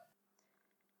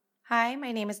Hi,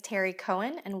 my name is Terry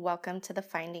Cohen, and welcome to the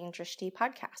Finding Drishti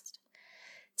podcast.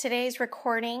 Today's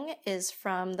recording is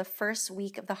from the first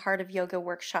week of the Heart of Yoga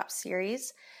workshop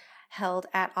series held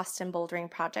at Austin Bouldering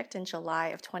Project in July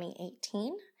of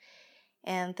 2018.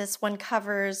 And this one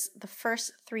covers the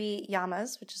first 3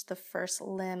 yamas, which is the first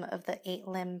limb of the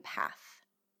 8-limb path.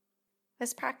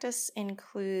 This practice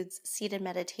includes seated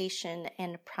meditation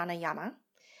and pranayama.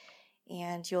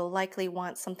 And you'll likely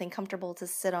want something comfortable to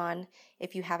sit on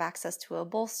if you have access to a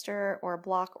bolster or a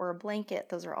block or a blanket.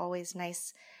 Those are always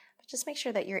nice, but just make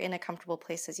sure that you're in a comfortable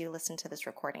place as you listen to this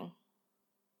recording.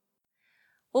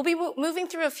 We'll be moving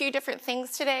through a few different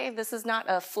things today. This is not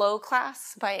a flow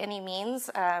class by any means.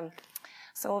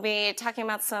 So we'll be talking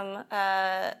about some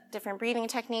different breathing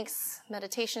techniques,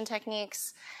 meditation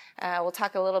techniques. We'll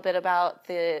talk a little bit about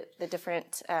the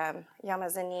different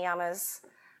yamas and niyamas.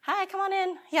 Hi, come on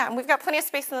in. Yeah, and we've got plenty of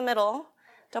space in the middle.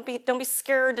 Don't be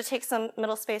scared to take some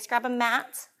middle space. Grab a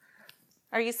mat.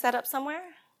 Are you set up somewhere?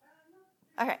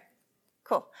 Okay,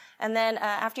 cool. And then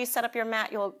after you set up your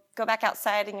mat, you'll go back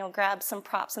outside and you'll grab some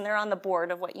props, and they're on the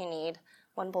board of what you need.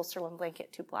 1 bolster, 1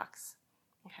 blanket, 2 blocks.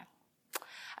 Okay.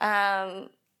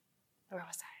 Where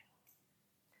was I?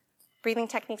 Breathing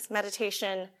techniques,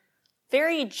 meditation,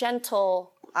 very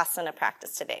gentle asana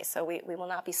practice today, so we will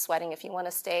not be sweating. If you want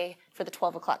to stay for the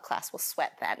 12 o'clock class, we'll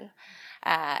sweat then.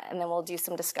 And then we'll do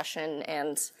some discussion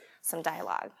and some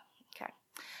dialogue. Okay.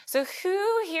 So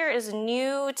who here is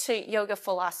new to yoga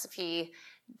philosophy,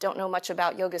 don't know much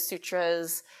about Yoga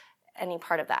Sutras, any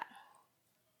part of that?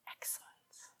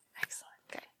 Excellent.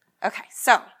 Good. Okay,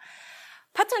 so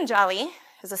Patanjali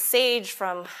is a sage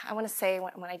from, I want to say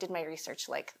when I did my research,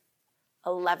 like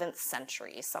 11th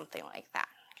century, something like that.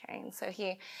 Okay, and so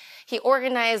he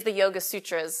organized the Yoga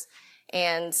Sutras,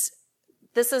 and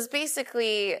this is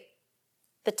basically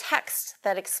the text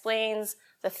that explains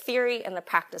the theory and the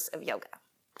practice of yoga.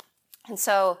 And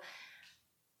so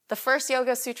the first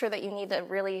Yoga Sutra that you need to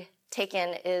really take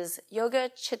in is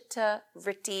Yoga Chitta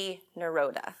Vritti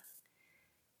Nirodha.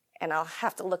 And I'll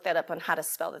have to look that up on how to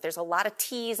spell that. There's a lot of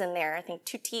T's in there, I think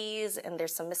 2 T's, and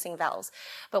there's some missing vowels.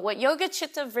 But what Yoga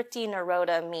Chitta Vritti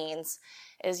Nirodha means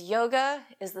is yoga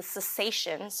is the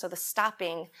cessation, so the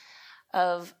stopping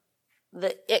of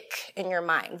the ick in your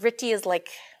mind. Vritti is like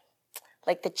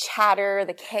the chatter,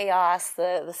 the chaos,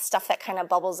 the stuff that kind of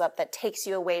bubbles up that takes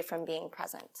you away from being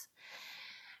present.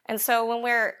 And so when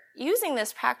we're using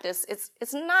this practice,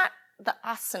 it's not the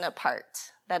asana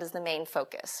part that is the main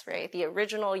focus, right? The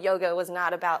original yoga was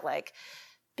not about like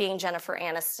being Jennifer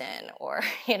Aniston or,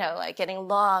 like getting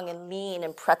long and lean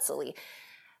and pretzel-y.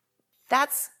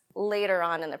 That's later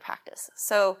on in the practice.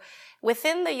 So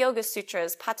within the Yoga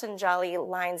Sutras, Patanjali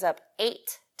lines up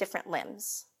 8 different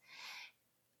limbs.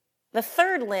 The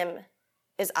 3rd limb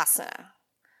is asana.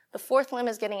 The 4th limb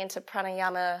is getting into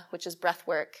pranayama, which is breath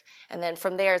work. And then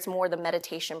from there, it's more the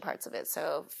meditation parts of it.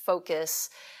 So focus,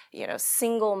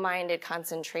 single-minded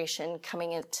concentration,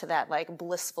 coming into that like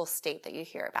blissful state that you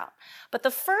hear about. But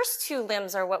the first 2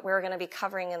 limbs are what we're going to be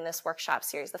covering in this workshop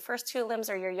series. The first 2 limbs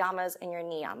are your yamas and your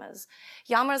niyamas.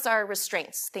 Yamas are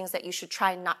restraints, things that you should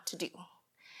try not to do.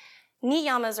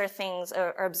 Niyamas are things,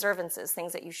 or observances,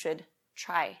 things that you should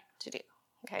try to do.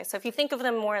 Okay, so if you think of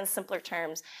them more in simpler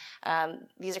terms,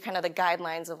 these are kind of the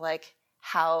guidelines of like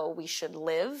how we should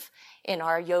live in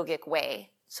our yogic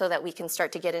way so that we can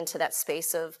start to get into that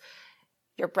space of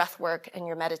your breath work and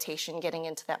your meditation, getting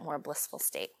into that more blissful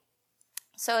state.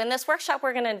 So in this workshop,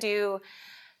 we're going to do,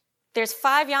 there's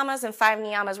 5 yamas and 5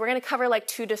 niyamas. We're going to cover like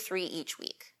 2 to 3 each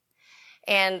week.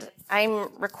 And I'm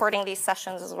recording these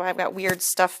sessions. This is where I've got weird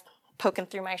stuff poking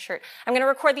through my shirt. I'm going to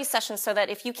record these sessions so that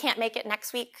if you can't make it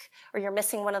next week or you're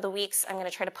missing one of the weeks, I'm going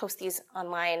to try to post these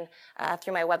online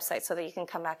through my website so that you can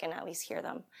come back and at least hear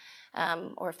them.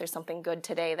 Or if there's something good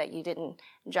today that you didn't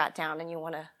jot down and you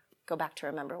want to go back to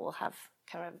remember, we'll have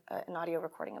kind of an audio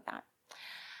recording of that.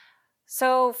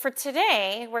 So for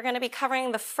today, we're going to be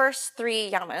covering the first 3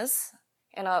 yamas,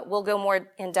 and we'll go more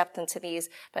in depth into these.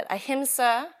 But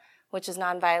ahimsa, which is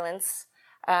nonviolence,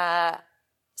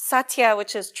 satya,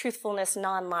 which is truthfulness,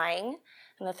 non-lying,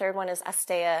 and the 3rd one is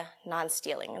asteya,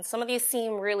 non-stealing. And some of these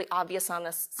seem really obvious on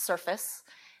the surface,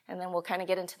 and then we'll kind of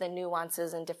get into the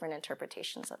nuances and different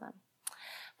interpretations of them.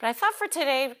 But I thought for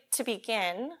today, to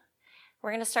begin,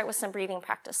 we're going to start with some breathing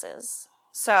practices.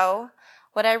 So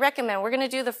what I recommend, we're going to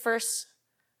do the first,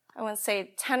 I want to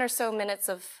say 10 or so minutes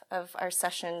of our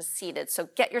session seated. So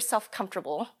get yourself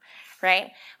comfortable,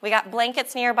 right? We got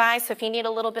blankets nearby, so if you need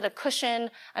a little bit of cushion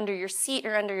under your seat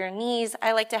or under your knees,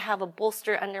 I like to have a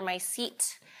bolster under my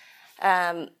seat.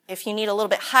 If you need a little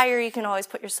bit higher, you can always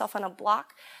put yourself on a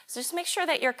block. So just make sure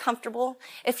that you're comfortable.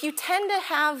 If you tend to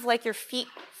have like your feet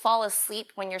fall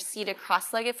asleep when you're seated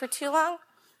cross-legged for too long,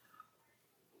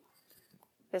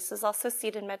 this is also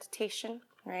seated meditation,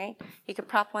 right? You could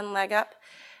prop one leg up.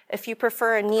 If you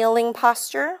prefer a kneeling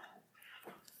posture,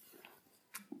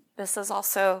 this is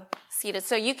also seated.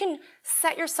 So you can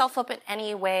set yourself up in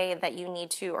any way that you need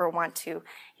to or want to.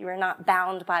 You are not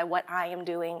bound by what I am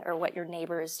doing or what your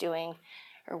neighbor is doing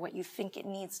or what you think it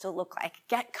needs to look like.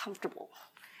 Get comfortable,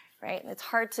 right? It's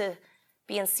hard to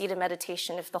be in seated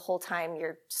meditation if the whole time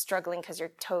you're struggling because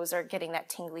your toes are getting that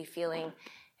tingly feeling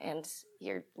and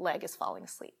your leg is falling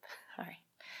asleep. All right.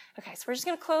 Okay, so we're just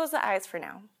going to close the eyes for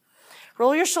now.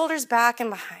 Roll your shoulders back and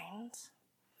behind.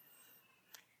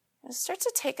 And start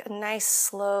to take a nice,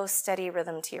 slow, steady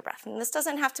rhythm to your breath. And this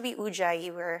doesn't have to be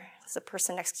ujjayi, where the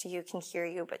person next to you can hear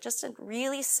you, but just a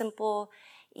really simple,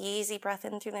 easy breath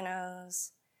in through the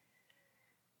nose.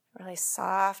 Really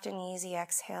soft and easy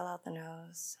exhale out the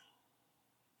nose.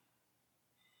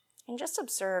 And just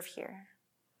observe here.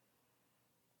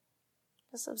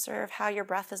 Just observe how your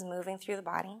breath is moving through the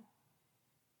body.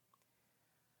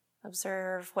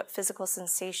 Observe what physical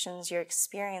sensations you're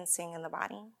experiencing in the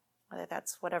body. Whether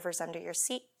that's whatever's under your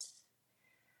seat,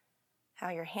 how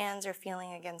your hands are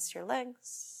feeling against your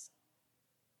legs,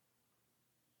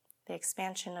 the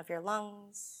expansion of your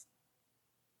lungs,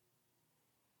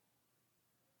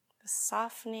 the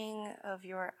softening of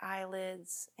your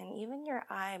eyelids and even your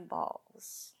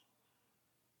eyeballs.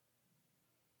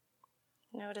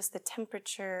 Notice the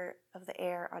temperature of the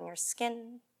air on your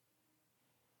skin.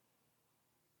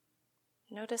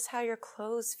 Notice how your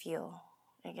clothes feel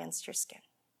against your skin.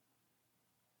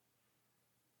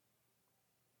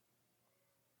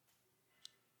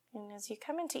 And as you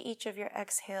come into each of your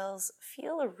exhales,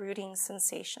 feel a rooting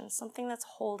sensation, something that's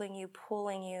holding you,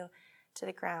 pulling you to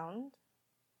the ground.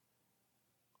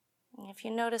 And if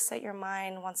you notice that your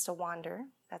mind wants to wander,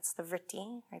 that's the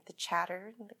vritti, right? The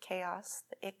chatter, the chaos,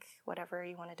 the ik, whatever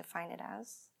you want to define it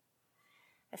as.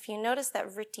 If you notice that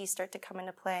vritti start to come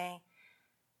into play,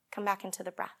 come back into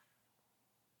the breath.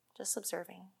 Just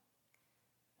observing.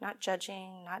 Not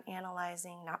judging, not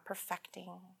analyzing, not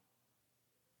perfecting.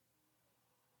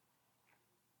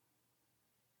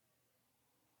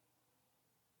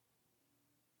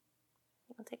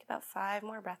 We'll take about 5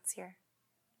 more breaths here.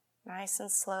 Nice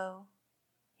and slow.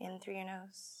 In through your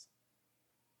nose.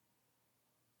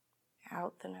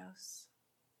 Out the nose.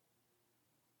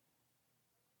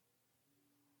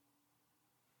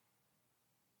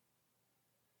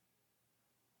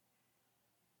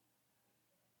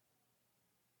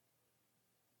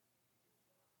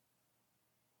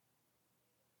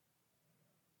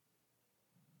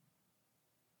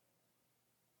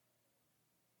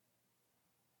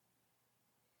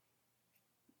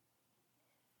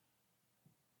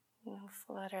 And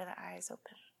flutter the eyes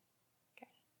open. Okay.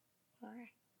 All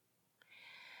right.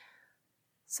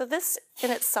 So this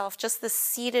in itself, just the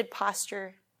seated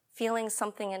posture, feeling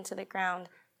something into the ground,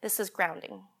 this is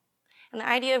grounding. And the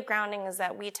idea of grounding is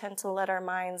that we tend to let our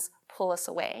minds pull us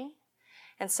away.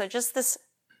 And so just this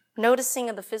noticing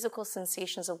of the physical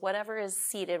sensations of whatever is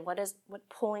seated, what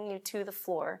pulling you to the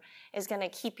floor is going to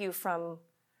keep you from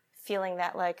feeling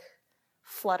that like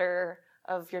flutter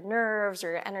of your nerves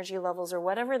or your energy levels or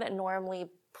whatever that normally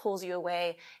pulls you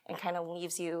away and kind of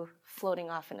leaves you floating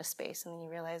off into space. And then you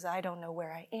realize, I don't know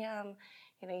where I am.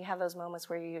 You know, you have those moments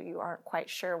where you aren't quite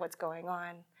sure what's going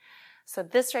on. So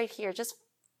this right here, just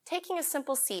taking a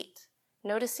simple seat,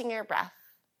 noticing your breath.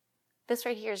 This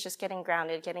right here is just getting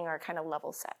grounded, getting our kind of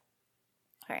level set.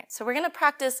 All right, so we're going to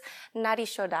practice Nadi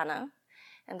Shodhana,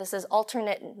 and this is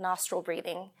alternate nostril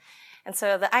breathing. And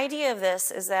so the idea of this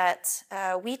is that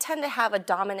we tend to have a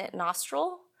dominant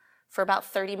nostril for about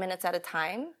 30 minutes at a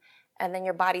time, and then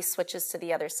your body switches to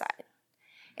the other side.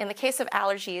 In the case of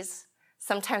allergies,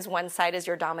 sometimes one side is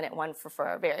your dominant one for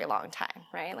a very long time,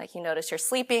 right? Like you notice you're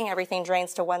sleeping, everything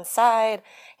drains to one side,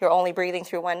 you're only breathing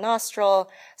through one nostril,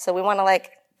 so we want to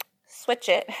like switch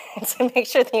it to make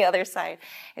sure the other side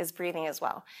is breathing as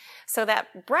well. So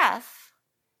that breath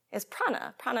is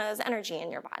prana. Prana is energy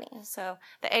in your body. So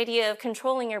the idea of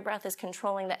controlling your breath is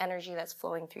controlling the energy that's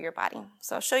flowing through your body.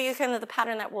 So I'll show you kind of the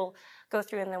pattern that we'll go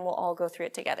through, and then we'll all go through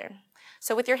it together.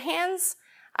 So with your hands,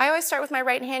 I always start with my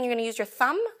right hand. You're going to use your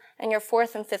thumb and your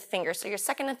 4th and 5th finger. So your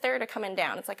 2nd and 3rd are coming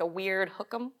down. It's like a weird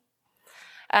hook'em.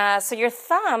 So your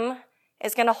thumb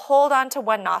is going to hold on to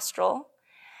one nostril.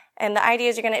 And the idea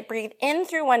is you're going to breathe in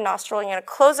through one nostril. And you're going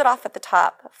to close it off at the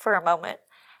top for a moment.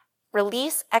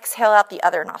 Release, exhale out the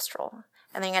other nostril.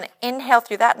 And then you're going to inhale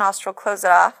through that nostril, close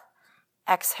it off,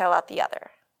 exhale out the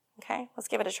other. Okay, let's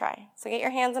give it a try. So get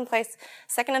your hands in place.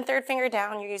 Second and third finger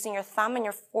down. You're using your thumb and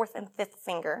your fourth and fifth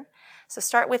finger. So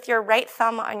start with your right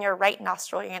thumb on your right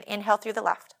nostril. You're going to inhale through the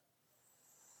left.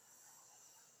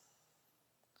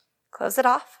 Close it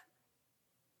off.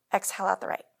 Exhale out the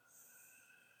right.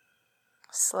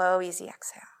 Slow, easy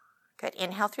exhale. Good.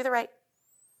 Inhale through the right.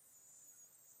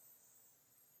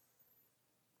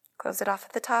 Close it off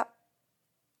at the top.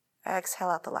 Exhale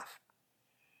out the left.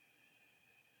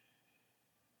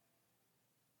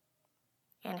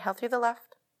 Inhale through the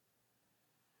left.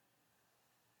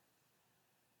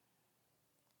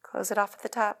 Close it off at the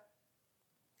top.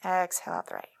 Exhale out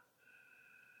the right.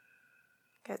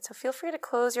 Good. So feel free to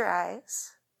close your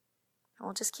eyes. And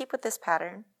we'll just keep with this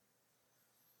pattern.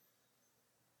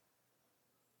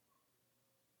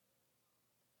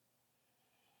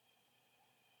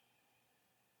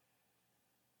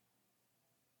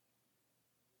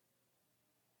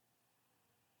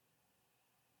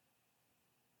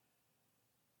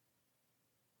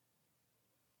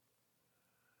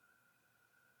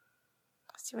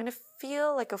 So you're going to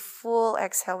feel like a full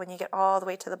exhale when you get all the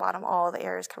way to the bottom, all the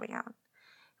air is coming out.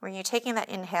 When you're taking that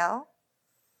inhale,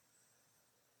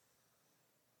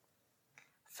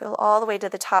 fill all the way to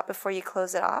the top before you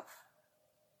close it off,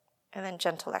 and then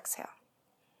gentle exhale.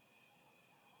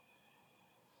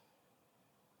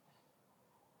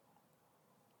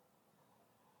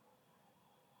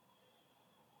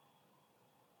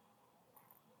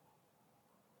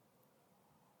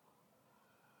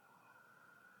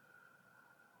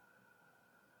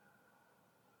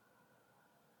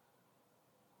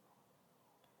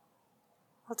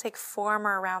 We'll take 4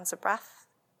 more rounds of breath.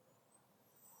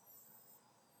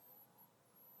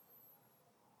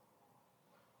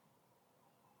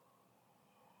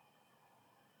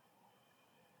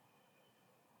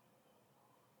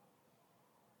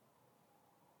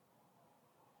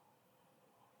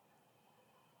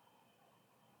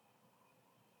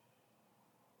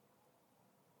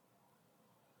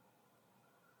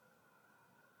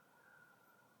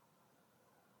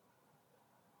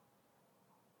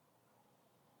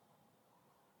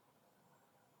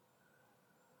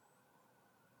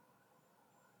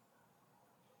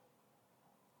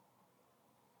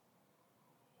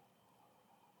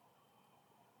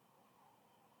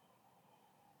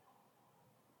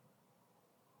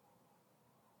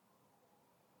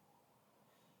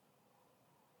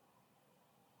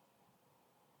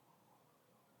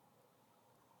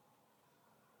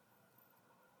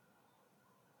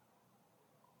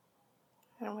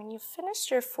 And when you've finished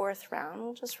your 4th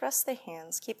round, just rest the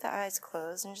hands, keep the eyes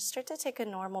closed, and just start to take a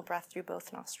normal breath through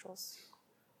both nostrils.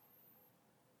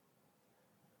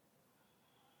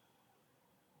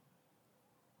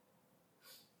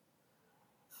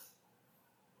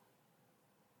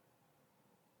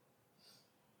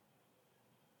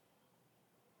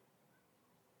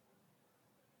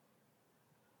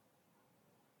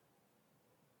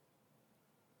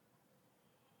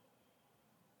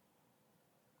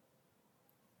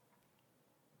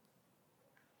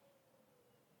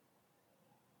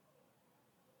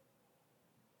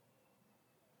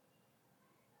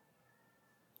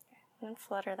 And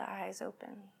flutter the eyes open.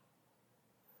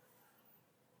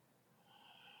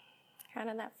 How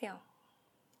did that feel?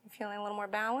 You feeling a little more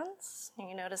balanced? Are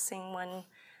you noticing one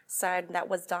side that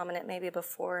was dominant maybe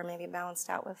before, maybe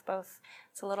balanced out with both?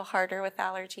 It's a little harder with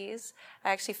allergies. I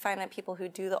actually find that people who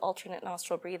do the alternate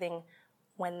nostril breathing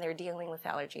when they're dealing with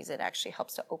allergies, it actually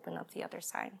helps to open up the other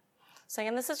side. So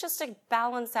again, this is just to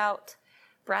balance out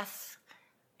breath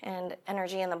and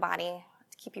energy in the body,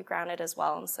 keep you grounded as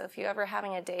well. And so if you're ever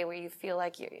having a day where you feel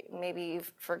like maybe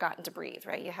you've forgotten to breathe,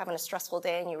 right? You're having a stressful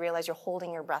day and you realize you're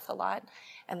holding your breath a lot.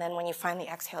 And then when you finally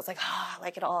exhale, it's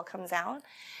like it all comes out.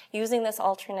 Using this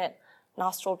alternate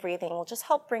nostril breathing will just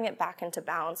help bring it back into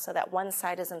balance so that one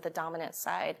side isn't the dominant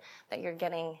side, that you're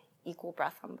getting equal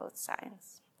breath on both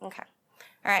sides. Okay.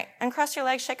 All right. Uncross your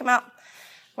legs, shake them out.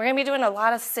 We're going to be doing a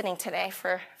lot of sitting today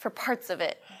for parts of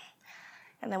it.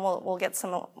 And then we'll get a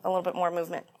little bit more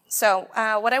movement. So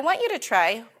what I want you to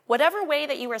try, whatever way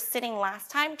that you were sitting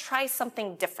last time, try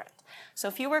something different. So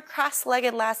if you were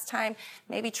cross-legged last time,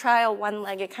 maybe try a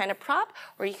one-legged kind of prop,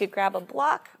 or you could grab a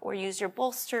block or use your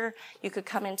bolster. You could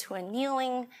come into a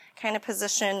kneeling kind of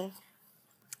position,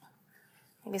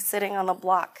 maybe sitting on the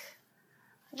block.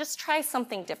 Just try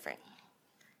something different.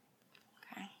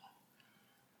 Okay.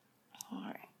 All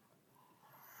right.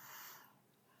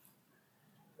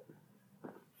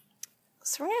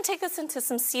 So we're going to take this into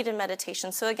some seated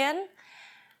meditation. So again,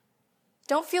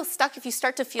 don't feel stuck if you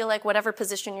start to feel like whatever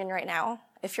position you're in right now.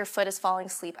 If your foot is falling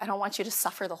asleep, I don't want you to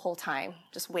suffer the whole time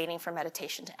just waiting for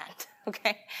meditation to end, okay?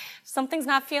 If something's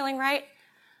not feeling right,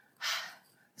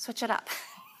 Switch it up,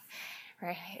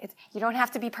 right? You don't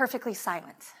have to be perfectly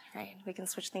silent, right? We can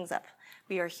switch things up.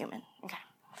 We are human, okay?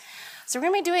 So we're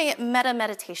going to be doing metta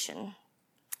meditation.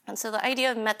 And so the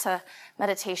idea of metta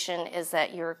meditation is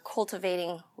that you're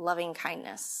cultivating loving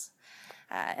kindness,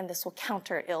 and this will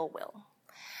counter ill will.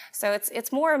 So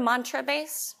it's more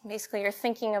mantra-based. Basically, you're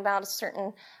thinking about a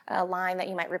certain line that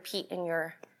you might repeat in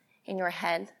your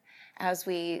head as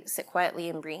we sit quietly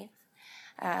and breathe.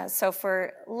 So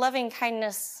for loving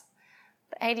kindness,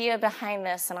 the idea behind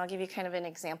this, and I'll give you kind of an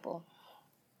example.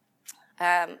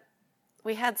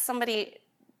 We had somebody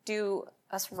do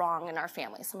us wrong in our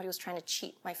family. Somebody was trying to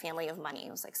cheat my family of money.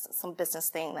 It was like some business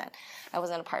thing that I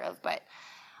wasn't a part of. But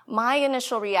my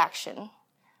initial reaction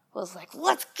was like,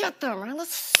 let's get them, right?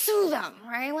 Let's sue them,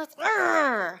 right?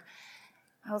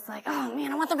 I was like, oh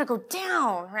man, I want them to go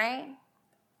down, right?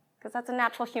 Because that's a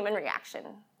natural human reaction.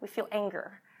 We feel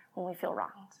anger when we feel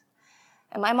wronged.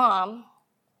 And my mom,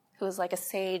 who is like a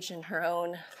sage in her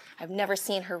own, I've never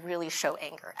seen her really show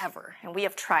anger, ever. And we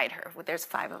have tried her. There's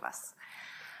 5 of us.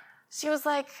 She was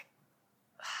like,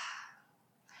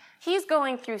 he's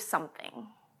going through something.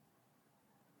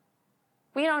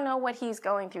 We don't know what he's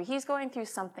going through. He's going through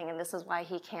something, and this is why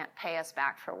he can't pay us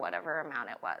back for whatever amount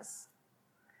it was.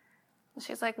 And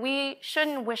she's like, we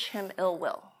shouldn't wish him ill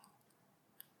will.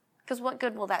 Because what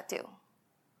good will that do,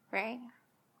 right?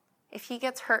 If he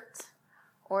gets hurt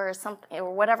or something,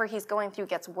 or whatever he's going through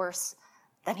gets worse,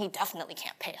 then he definitely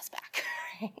can't pay us back,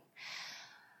 right?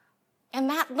 And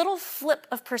that little flip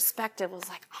of perspective was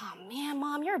like, oh man,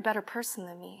 Mom, you're a better person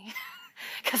than me.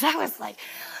 Because I was like,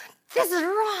 this is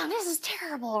wrong, this is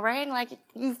terrible, right? Like,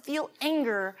 you feel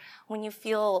anger when you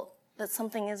feel that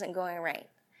something isn't going right.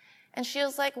 And she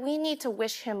was like, we need to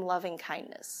wish him loving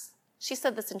kindness. She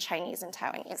said this in Chinese and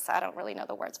Taiwanese, so I don't really know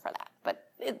the words for that. But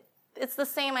it's the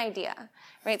same idea,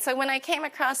 right? So when I came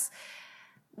across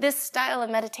this style of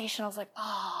meditation, I was like,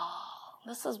 oh,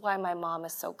 this is why my mom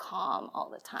is so calm all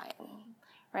the time,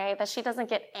 right? That she doesn't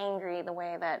get angry the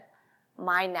way that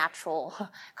my natural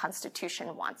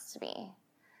constitution wants to be.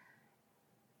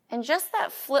 And just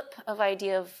that flip of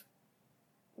idea of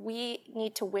we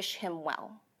need to wish him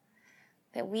well,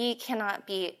 that we cannot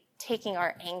be taking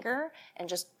our anger and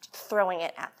just throwing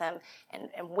it at them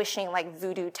and wishing like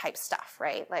voodoo type stuff,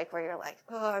 right? Like where you're like,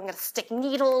 oh, I'm going to stick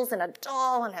needles in a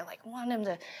doll and I like want him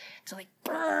to like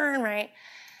burn, right?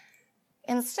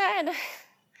 Instead,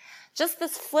 just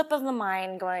this flip of the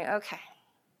mind going, okay,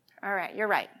 all right, you're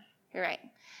right.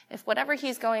 If whatever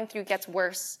he's going through gets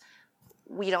worse,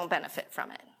 we don't benefit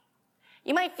from it.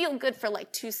 You might feel good for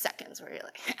like 2 seconds where you're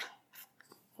like,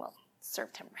 well,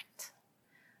 served him right.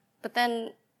 But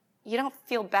then you don't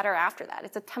feel better after that.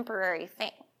 It's a temporary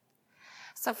thing.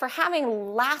 So for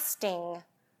having lasting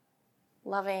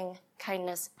loving,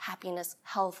 kindness, happiness,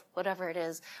 health, whatever it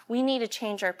is, we need to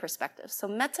change our perspective. So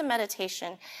metta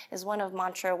meditation is one of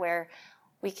mantra where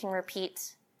we can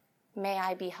repeat, may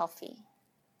I be healthy.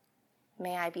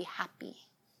 May I be happy.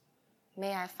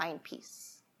 May I find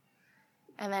peace.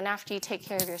 And then after you take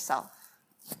care of yourself,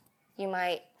 you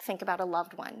might think about a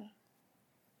loved one.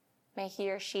 May he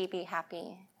or she be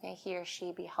happy. May he or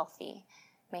she be healthy.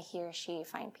 May he or she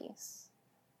find peace.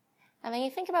 And then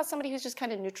you think about somebody who's just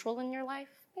kind of neutral in your life,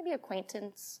 maybe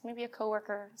acquaintance, maybe a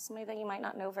coworker, somebody that you might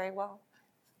not know very well.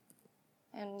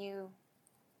 And you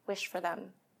wish for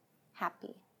them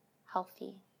happy,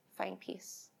 healthy, find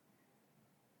peace.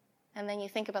 And then you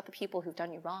think about the people who've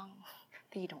done you wrong,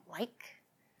 that you don't like.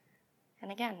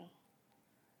 And again,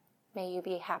 may you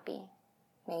be happy,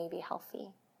 may you be healthy,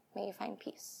 may you find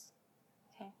peace.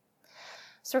 Okay?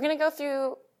 So we're going to go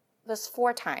through this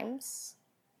 4 times.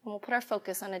 And we'll put our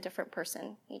focus on a different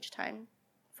person each time.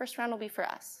 First round will be for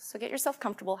us. So get yourself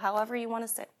comfortable however you want to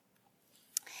sit.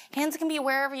 Hands can be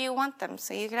wherever you want them.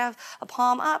 So you could have a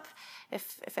palm up.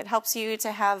 If it helps you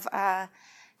to have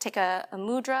take a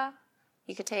mudra,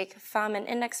 you could take thumb and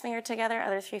index finger together.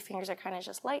 Other 3 fingers are kind of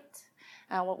just light.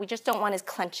 What we just don't want is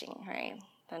clenching, right?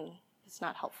 Then it's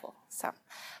not helpful. So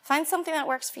find something that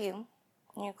works for you.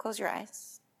 And you close your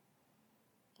eyes.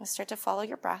 And start to follow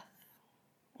your breath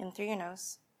in through your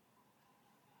nose.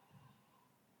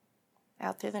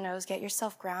 Out through the nose, get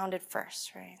yourself grounded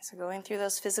first, right? So going through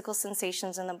those physical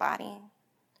sensations in the body,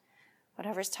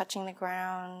 whatever's touching the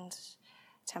ground,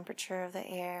 temperature of the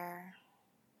air,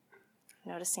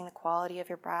 noticing the quality of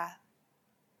your breath.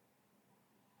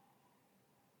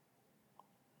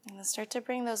 And then start to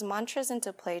bring those mantras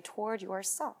into play toward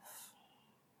yourself.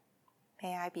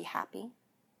 May I be happy.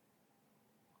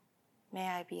 May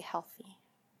I be healthy.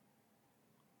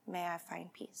 May I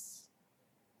find peace.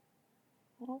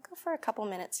 We'll go for a couple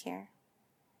minutes here.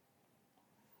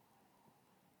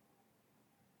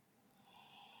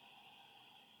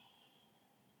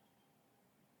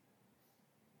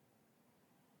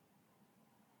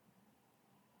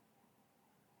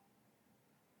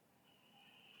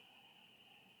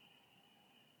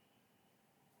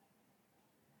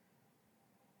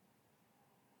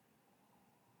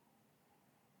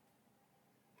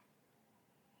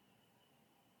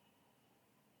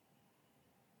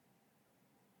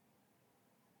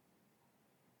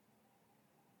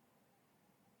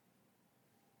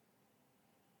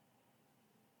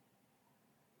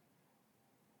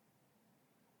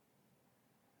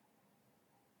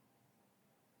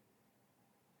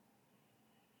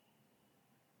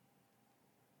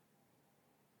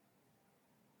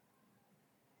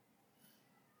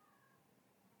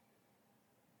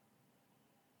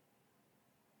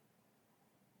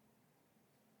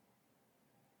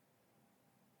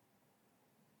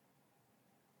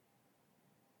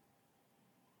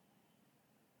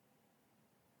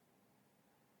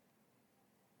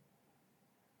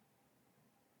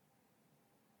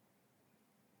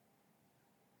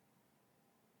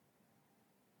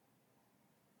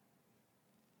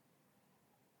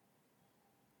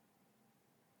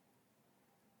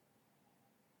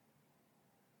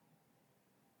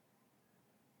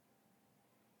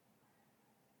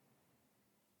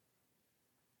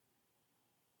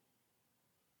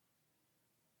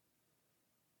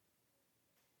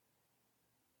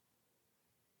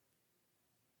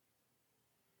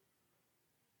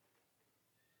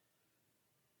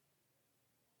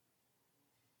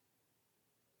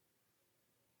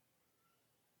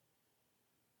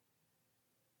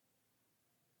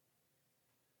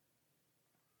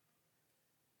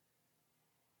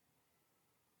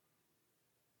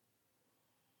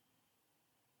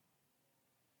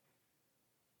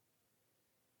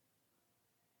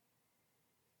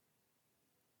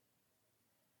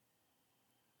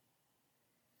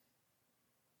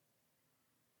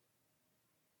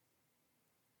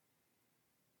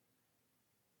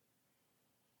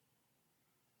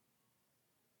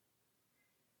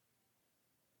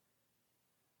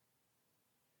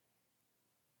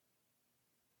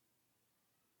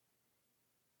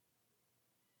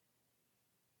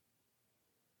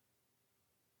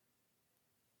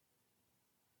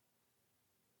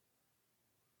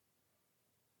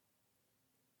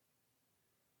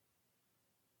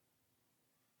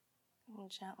 And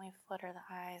gently flutter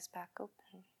the eyes back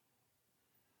open.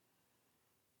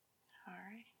 All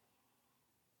right.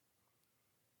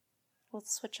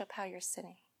 Let's switch up how you're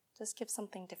sitting. Just give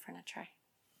something different a try.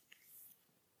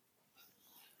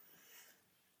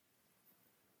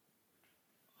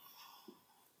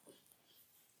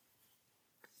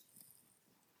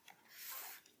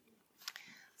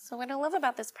 So what I love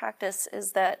about this practice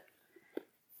is that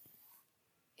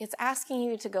it's asking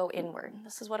you to go inward.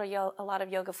 This is what a lot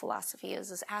of yoga philosophy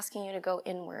is asking you to go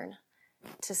inward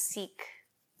to seek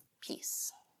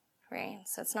peace, right?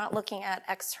 So it's not looking at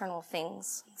external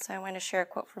things. So I want to share a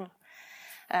quote from,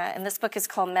 and this book is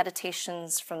called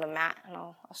Meditations from the Mat, and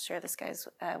I'll share this, guys,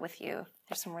 with you.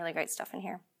 There's some really great stuff in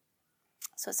here.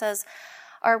 So it says,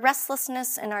 our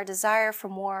restlessness and our desire for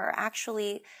more are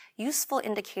actually useful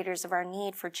indicators of our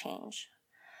need for change.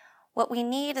 What we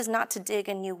need is not to dig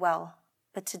a new well,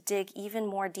 but to dig even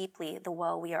more deeply the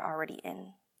well we are already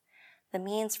in. The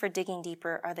means for digging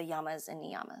deeper are the yamas and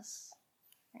niyamas.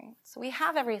 Right? So we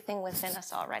have everything within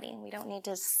us already. We don't need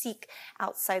to seek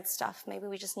outside stuff. Maybe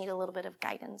we just need a little bit of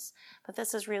guidance. But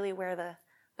this is really where the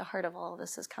heart of all of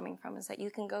this is coming from, is that you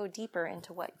can go deeper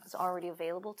into what is already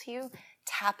available to you,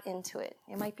 tap into it.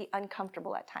 It might be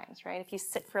uncomfortable at times, right? If you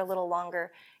sit for a little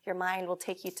longer, your mind will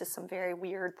take you to some very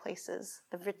weird places.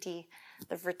 The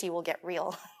vritti will get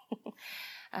real.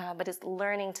 But it's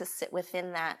learning to sit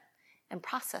within that and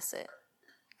process it.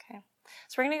 Okay.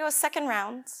 So we're going to go second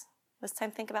round. This time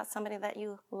think about somebody that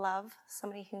you love,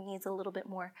 somebody who needs a little bit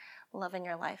more love in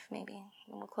your life maybe.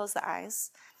 And we'll close the eyes.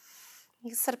 You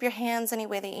can set up your hands any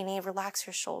way that you need. Relax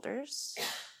your shoulders.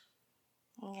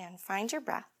 Again, find your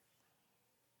breath.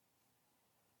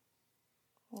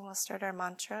 And we'll start our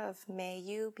mantra of may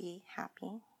you be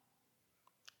happy.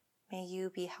 May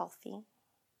you be healthy.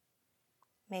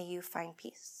 May you find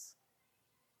peace.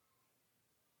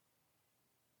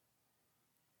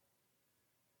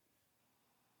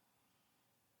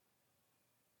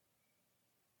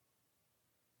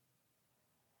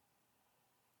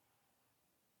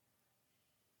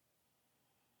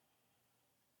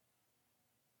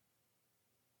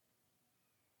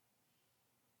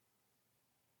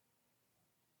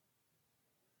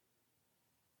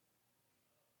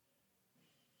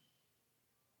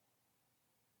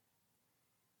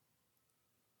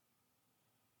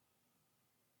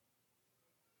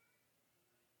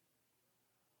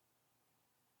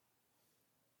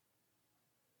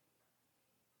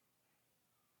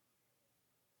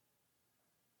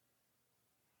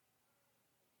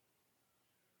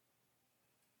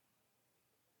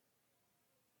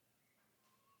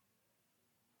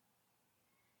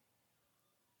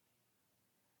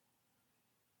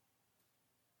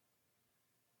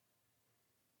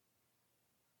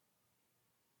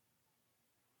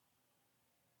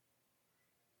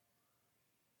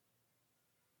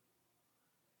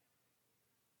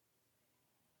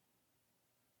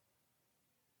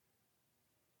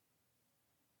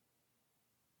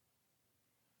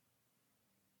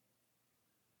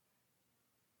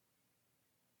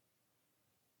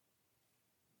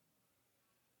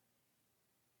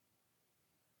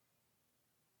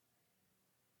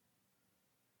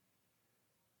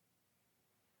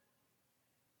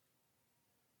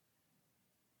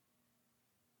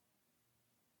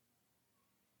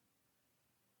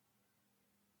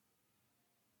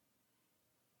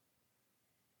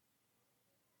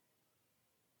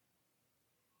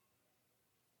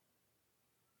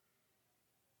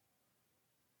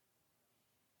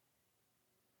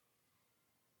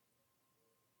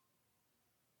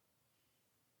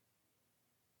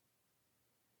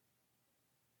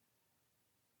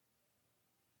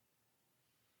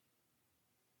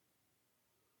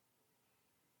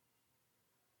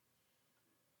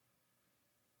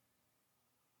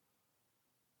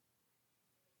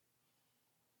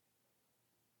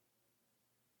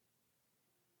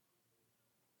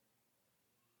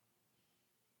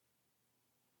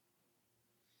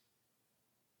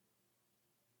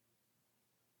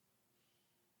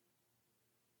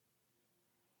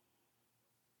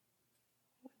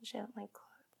 Gently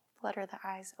flutter the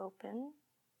eyes open.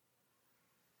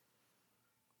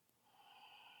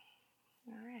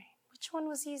 All right. Which one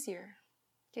was easier?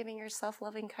 Giving yourself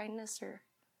loving kindness or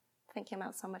thinking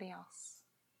about somebody else?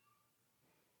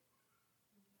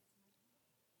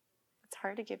 It's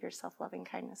hard to give yourself loving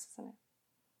kindness, isn't it?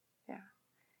 Yeah.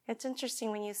 It's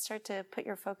interesting when you start to put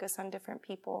your focus on different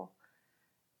people,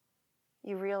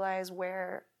 you realize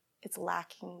where it's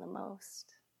lacking the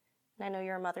most. And I know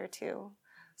you're a mother too.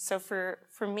 So for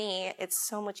me, it's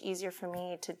so much easier for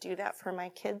me to do that for my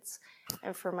kids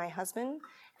and for my husband.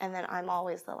 And then I'm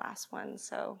always the last one.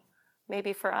 So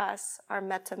maybe for us, our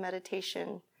metta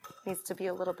meditation needs to be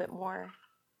a little bit more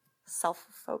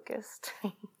self-focused.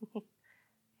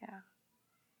 Yeah.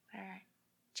 All right.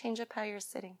 Change up how you're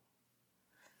sitting.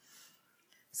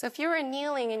 So if you were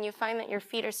kneeling and you find that your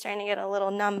feet are starting to get a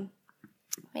little numb,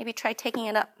 maybe try taking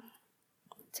it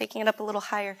up a little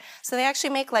higher. So they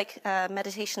actually make like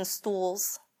meditation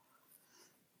stools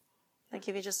that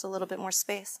give you just a little bit more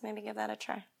space. Maybe give that a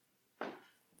try.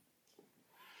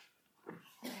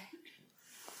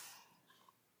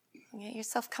 Get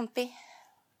yourself comfy,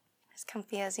 as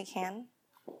comfy as you can.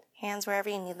 Hands wherever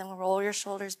you need them. Roll your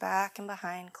shoulders back and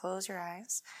behind. Close your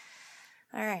eyes.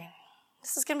 All right.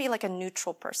 This is going to be like a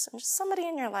neutral person, just somebody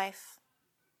in your life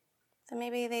that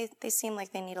maybe they seem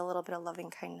like they need a little bit of loving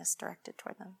kindness directed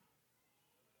toward them.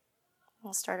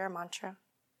 We'll start our mantra.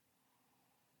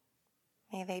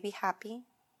 May they be happy.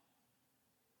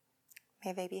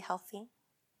 May they be healthy.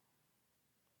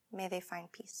 May they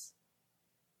find peace.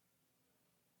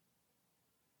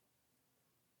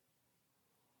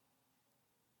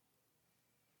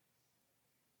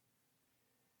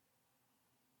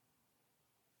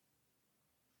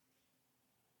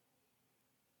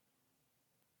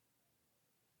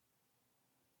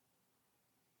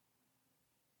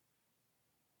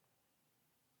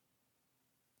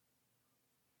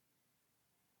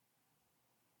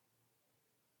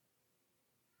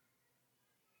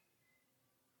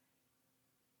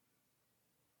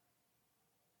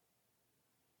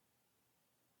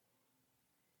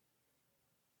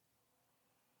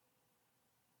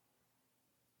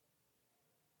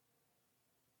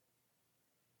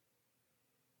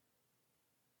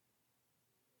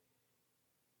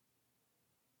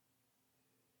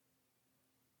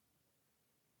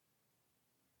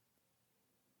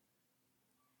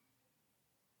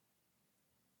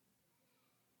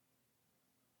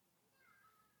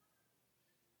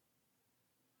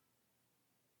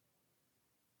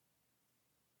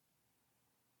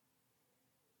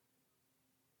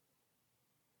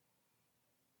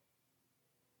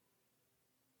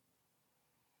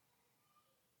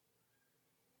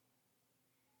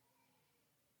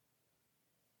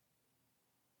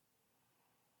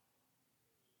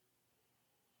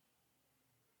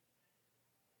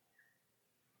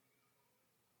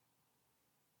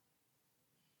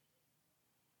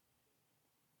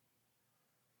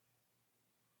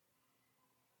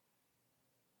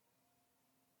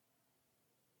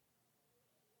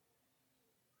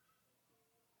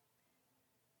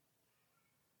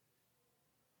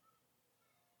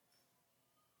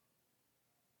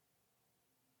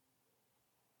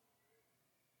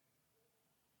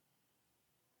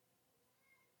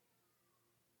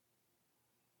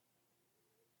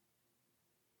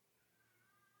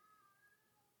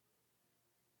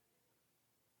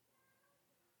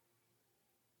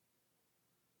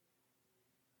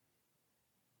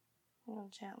 We'll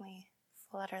gently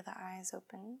flutter the eyes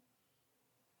open.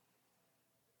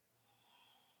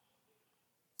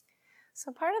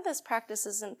 So part of this practice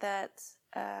isn't that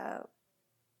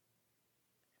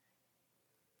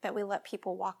we let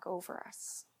people walk over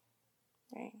us,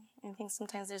 right? I think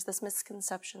sometimes there's this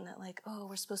misconception that like, oh,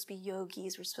 we're supposed to be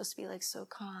yogis, we're supposed to be like so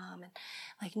calm and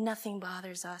like nothing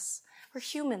bothers us. We're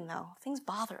human though, things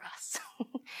bother us.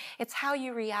 It's how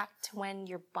you react when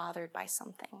you're bothered by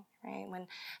something, right? When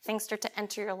things start to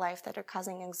enter your life that are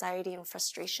causing anxiety and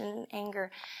frustration and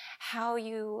anger, how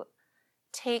you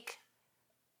take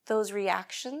those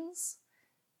reactions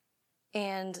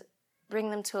and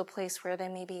bring them to a place where they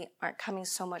maybe aren't coming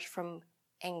so much from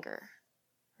anger,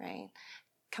 right?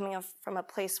 Coming up from a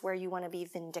place where you want to be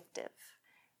vindictive,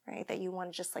 right? That you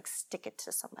want to just like stick it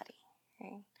to somebody,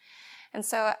 right? And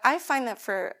so I find that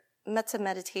for metta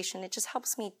meditation, it just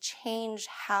helps me change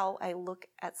how I look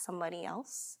at somebody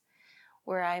else,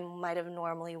 where I might have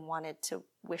normally wanted to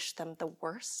wish them the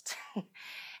worst,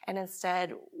 and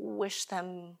instead wish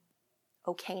them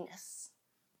okayness,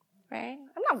 right?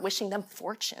 I'm not wishing them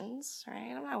fortunes,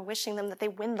 right? I'm not wishing them that they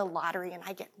win the lottery and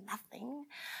I get nothing.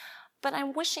 But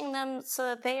I'm wishing them so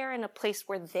that they are in a place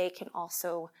where they can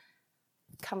also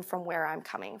come from where I'm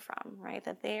coming from, right?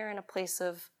 That they are in a place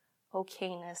of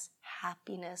okayness,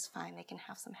 happiness, fine, they can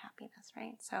have some happiness,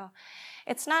 right? So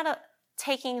it's not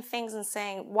taking things and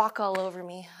saying, walk all over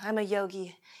me, I'm a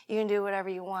yogi, you can do whatever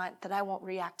you want, that I won't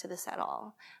react to this at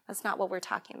all. That's not what we're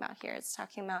talking about here. It's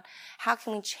talking about how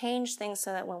can we change things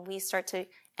so that when we start to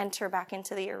enter back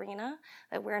into the arena,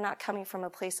 that we're not coming from a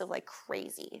place of like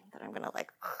crazy, that I'm gonna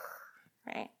like,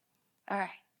 right? All right,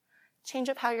 change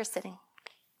up how you're sitting.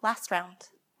 Last round.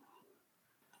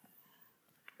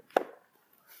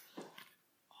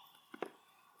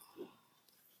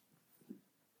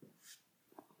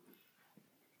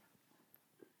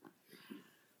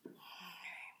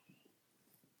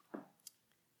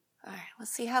 Let's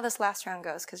see how this last round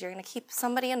goes, because you're going to keep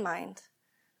somebody in mind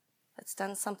that's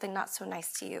done something not so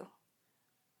nice to you,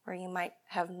 where you might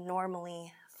have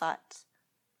normally thought,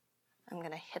 I'm going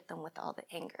to hit them with all the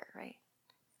anger, right?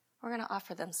 We're going to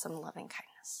offer them some loving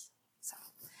kindness. So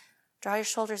draw your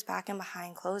shoulders back and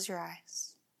behind, close your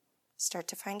eyes. Start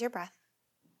to find your breath.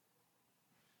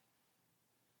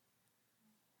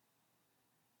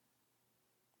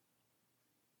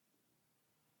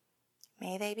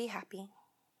 May they be happy.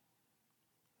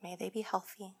 May they be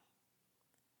healthy.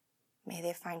 May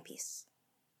they find peace.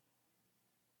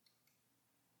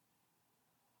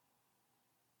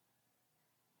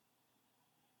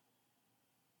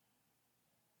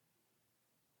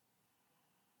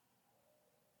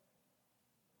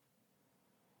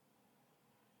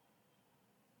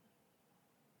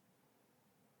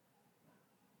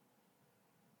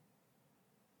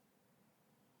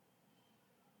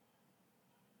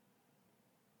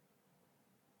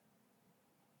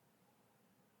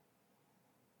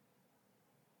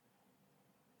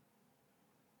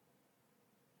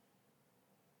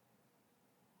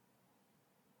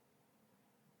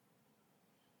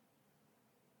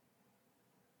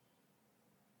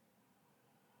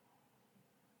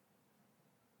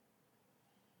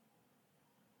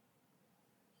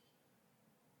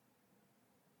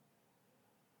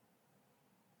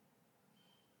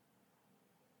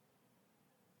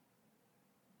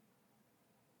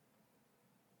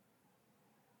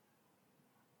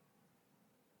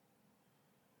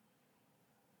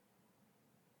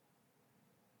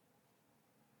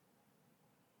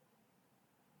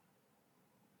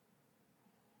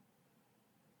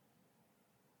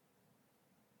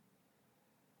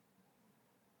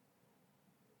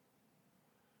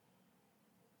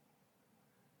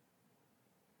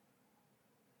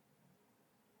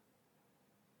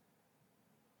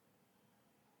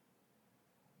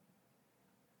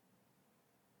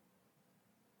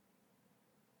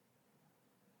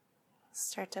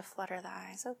 Start to flutter the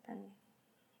eyes open.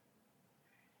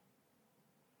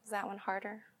 Is that one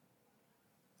harder?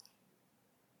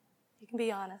 You can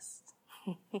be honest.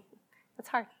 It's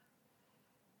hard.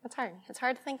 It's hard. It's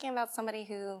hard thinking about somebody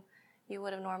who you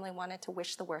would have normally wanted to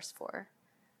wish the worst for,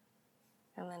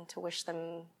 and then to wish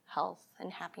them health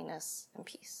and happiness and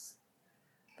peace.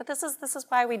 But this is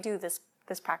why we do this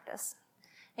practice.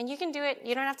 And you can do it,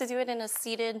 you don't have to do it in a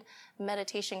seated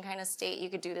meditation kind of state. You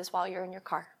could do this while you're in your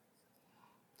car.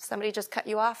 Somebody just cut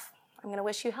you off. I'm going to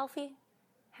wish you healthy,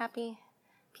 happy,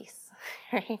 peace.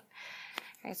 Right?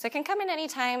 Right? So it can come in any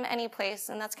time, any place,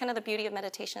 and that's kind of the beauty of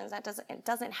meditation. Is that it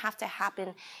doesn't have to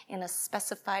happen in a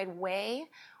specified way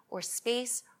or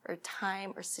space or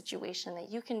time or situation. That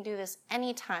you can do this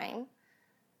anytime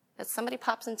that somebody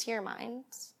pops into your mind.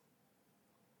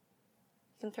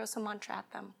 You can throw some mantra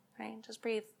at them. Right? Just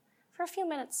breathe for a few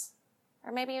minutes,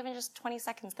 or maybe even just 20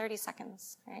 seconds, 30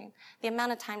 seconds. Right? The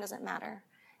amount of time doesn't matter.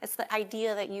 It's the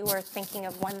idea that you are thinking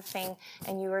of one thing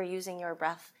and you are using your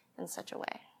breath in such a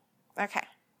way. Okay.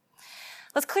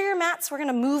 Let's clear your mats. We're going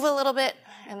to move a little bit,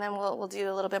 and then we'll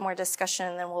do a little bit more discussion,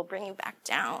 and then we'll bring you back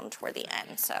down toward the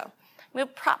end. So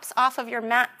move props off of your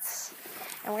mats,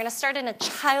 and we're going to start in a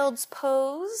child's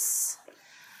pose.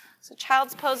 So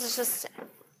child's pose is just,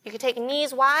 you can take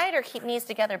knees wide or keep knees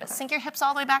together, but sink your hips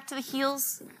all the way back to the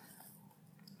heels.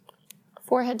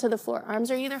 Forehead to the floor. Arms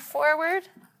are either forward,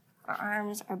 our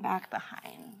arms are back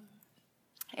behind.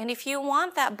 And if you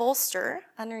want that bolster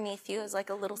underneath you as like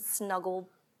a little snuggle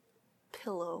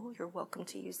pillow, you're welcome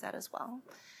to use that as well.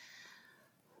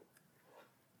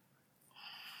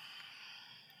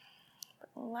 But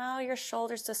allow your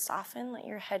shoulders to soften. Let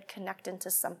your head connect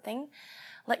into something.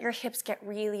 Let your hips get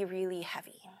really, really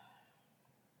heavy.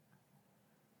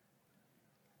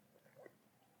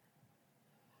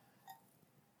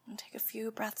 And take a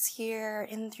few breaths here,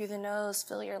 in through the nose,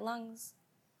 fill your lungs.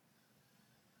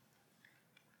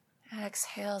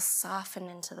 Exhale, soften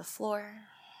into the floor.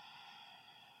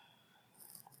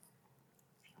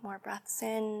 A few more breaths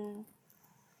in.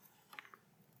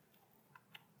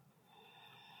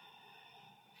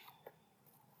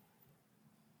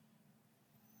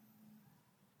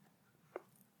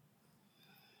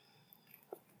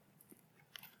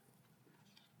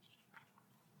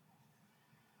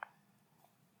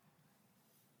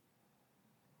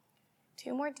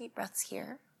 Two more deep breaths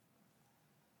here.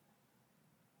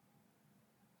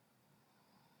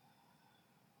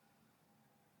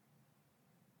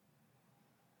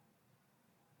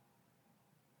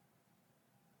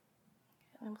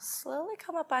 And we'll slowly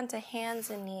come up onto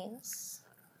hands and knees.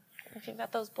 If you've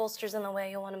got those bolsters in the way,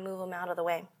 you'll want to move them out of the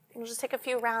way. And we'll just take a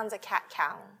few rounds of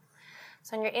cat-cow.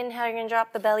 So on your inhale, you're going to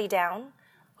drop the belly down,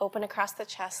 open across the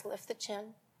chest, lift the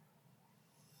chin.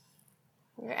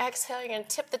 Your exhale, you're going to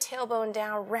tip the tailbone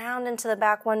down, round into the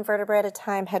back, one vertebrae at a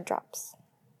time, head drops.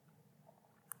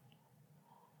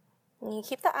 And you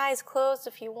keep the eyes closed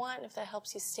if you want, if that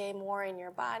helps you stay more in your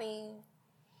body.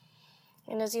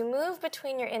 And as you move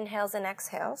between your inhales and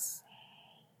exhales,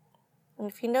 and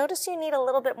if you notice you need a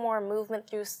little bit more movement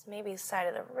through maybe the side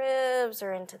of the ribs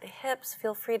or into the hips,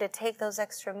 feel free to take those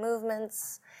extra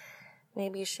movements.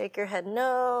 Maybe you shake your head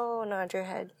no, nod your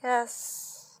head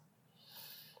yes.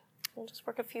 And just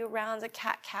work a few rounds of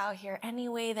cat-cow here, any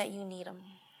way that you need them.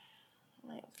 You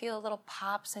might feel little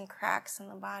pops and cracks in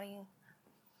the body.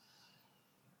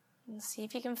 And see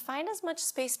if you can find as much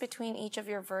space between each of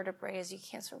your vertebrae as you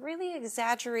can. So really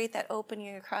exaggerate that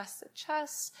opening across the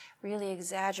chest. Really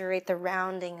exaggerate the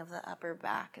rounding of the upper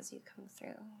back as you come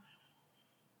through.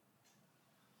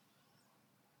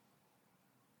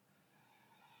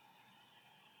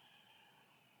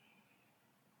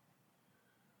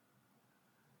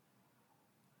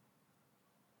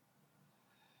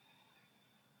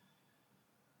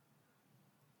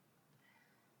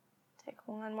 Take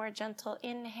one more gentle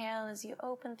inhale as you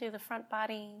open through the front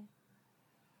body.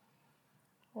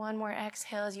 One more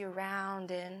exhale as you round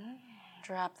in,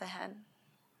 drop the head.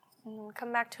 And we'll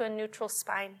come back to a neutral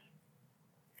spine.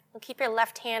 We'll keep your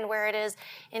left hand where it is.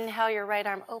 Inhale, your right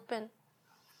arm open.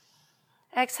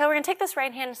 Exhale, we're going to take this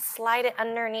right hand, slide it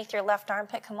underneath your left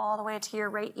armpit, come all the way to your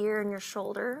right ear and your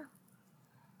shoulder.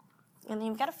 And then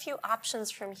you've got a few options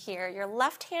from here. Your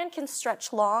left hand can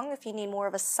stretch long if you need more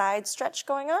of a side stretch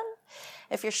going on.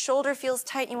 If your shoulder feels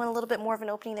tight and you want a little bit more of an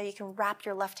opening there, you can wrap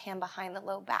your left hand behind the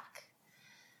low back.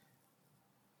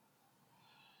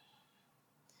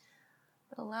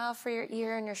 But allow for your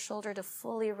ear and your shoulder to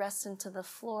fully rest into the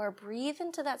floor. Breathe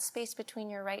into that space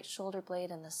between your right shoulder blade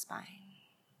and the spine.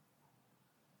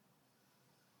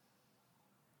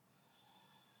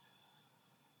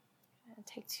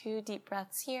 Take 2 deep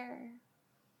breaths here.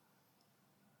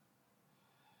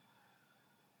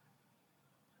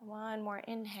 One more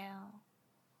inhale.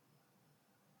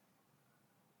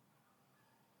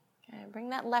 Okay, bring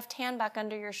that left hand back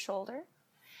under your shoulder.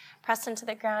 Press into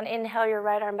the ground. Inhale your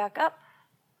right arm back up.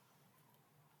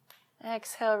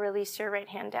 Exhale, release your right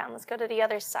hand down. Let's go to the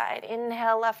other side.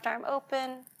 Inhale, left arm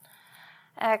open.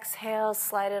 Exhale,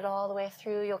 slide it all the way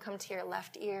through. You'll come to your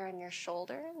left ear and your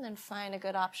shoulder, and then find a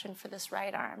good option for this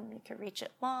right arm. You could reach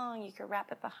it long, you could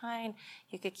wrap it behind,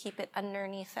 you could keep it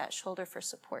underneath that shoulder for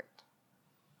support.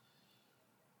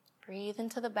 Breathe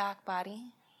into the back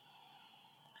body.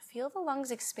 Feel the lungs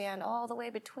expand all the way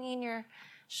between your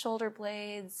shoulder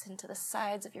blades into the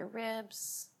sides of your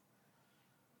ribs.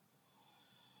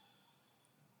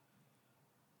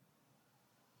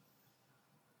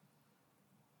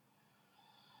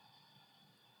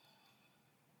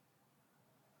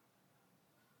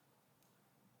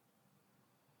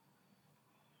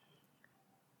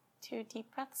 Two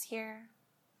deep breaths here.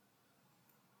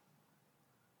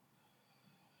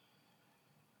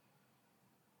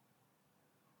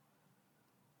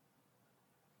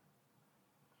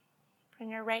 Bring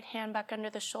your right hand back under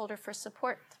the shoulder for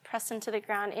support. Press into the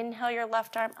ground. Inhale your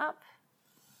left arm up.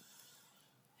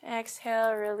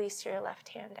 Exhale, release your left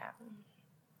hand down.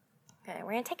 Okay,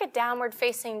 we're going to take a downward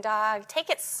facing dog. Take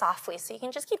it softly, so you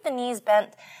can just keep the knees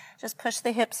bent. Just push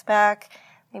the hips back.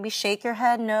 Maybe shake your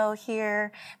head no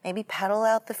here. Maybe pedal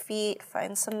out the feet.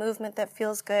 Find some movement that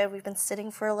feels good. We've been sitting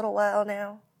for a little while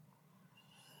now.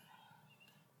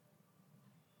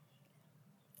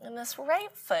 And this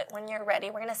right foot, when you're ready,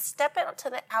 we're going to step it to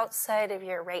the outside of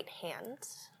your right hand.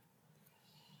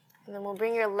 And then we'll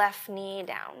bring your left knee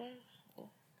down.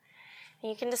 And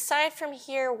you can decide from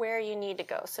here where you need to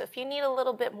go. So if you need a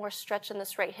little bit more stretch in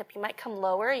this right hip, you might come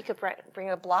lower. You could bring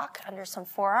a block under some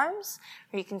forearms,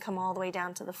 or you can come all the way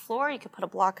down to the floor. You could put a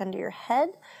block under your head,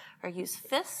 or use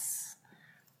fists.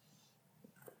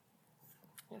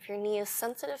 If your knee is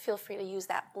sensitive, feel free to use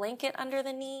that blanket under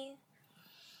the knee.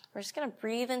 We're just going to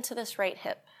breathe into this right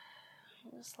hip.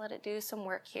 Just let it do some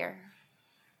work here.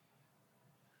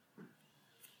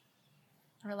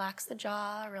 Relax the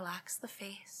jaw, relax the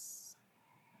face.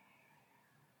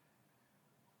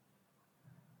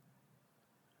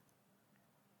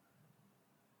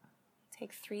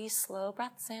 Take 3 slow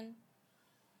breaths in.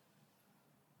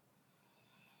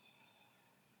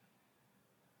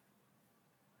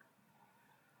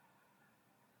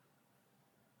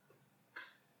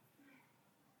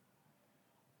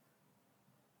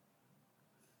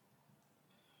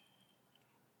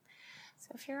 So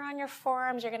if you're on your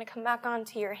forearms, you're going to come back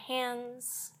onto your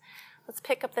hands. Let's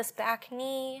pick up this back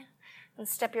knee and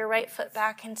step your right foot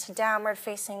back into downward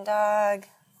facing dog.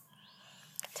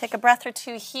 Take a breath or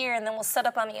two here, and then we'll set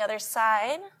up on the other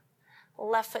side.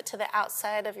 left foot to the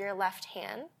outside of your left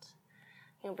hand.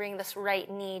 You'll bring this right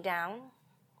knee down.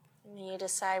 And you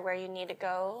decide where you need to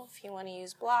go. If you want to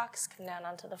use blocks, come down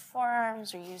onto the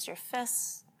forearms or use your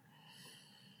fists.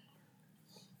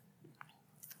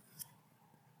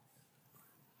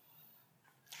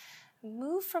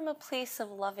 Move from a place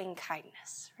of loving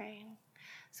kindness, right?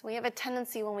 So we have a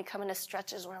tendency when we come into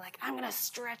stretches, we're like, I'm going to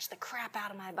stretch the crap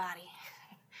out of my body.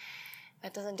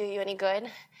 That doesn't do you any good.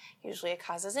 Usually it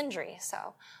causes injury.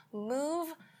 So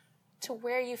move to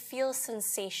where you feel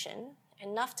sensation,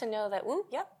 enough to know that, ooh,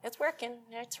 yep, it's working.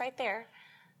 It's right there.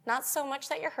 Not so much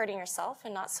that you're hurting yourself,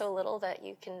 and not so little that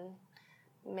you can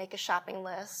make a shopping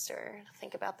list or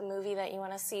think about the movie that you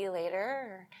want to see later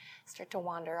or start to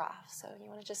wander off. So you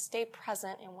want to just stay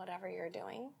present in whatever you're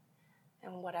doing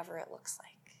and whatever it looks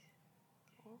like.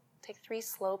 Okay. Take 3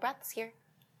 slow breaths here.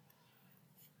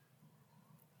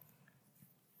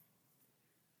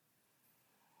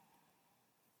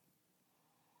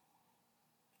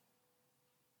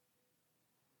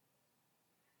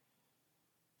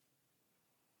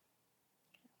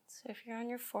 So if you're on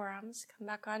your forearms, come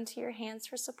back onto your hands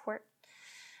for support.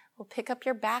 We'll pick up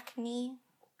your back knee,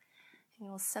 and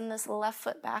we'll send this left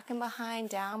foot back and behind,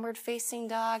 downward facing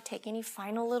dog. Take any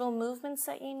final little movements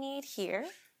that you need here.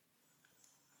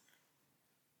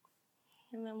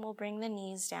 And then we'll bring the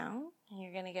knees down, and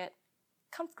you're going to get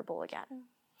comfortable again.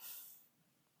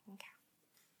 Okay.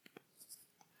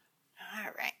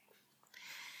 All right.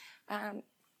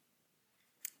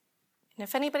 And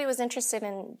if anybody was interested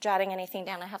in jotting anything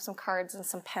down, I have some cards and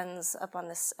some pens up on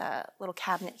this little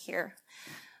cabinet here.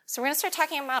 So we're going to start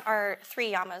talking about our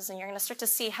 3 yamas, and you're going to start to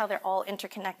see how they're all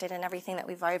interconnected in everything that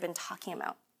we've already been talking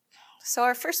about. So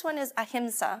our first one is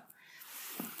ahimsa.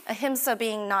 Ahimsa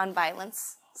being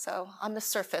nonviolence. So on the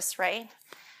surface, right?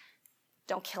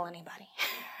 Don't kill anybody.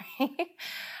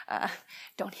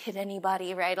 Don't hit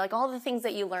anybody, right? Like all the things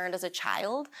that you learned as a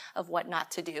child of what not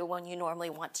to do when you normally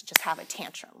want to just have a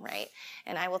tantrum, right?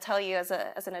 And I will tell you as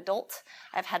an adult,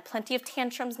 I've had plenty of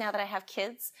tantrums now that I have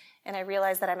kids, and I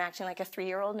realize that I'm acting like a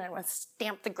 3-year-old, and I want to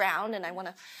stamp the ground, and I want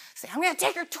to say, I'm going to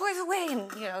take your toys away,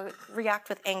 and, react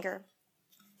with anger.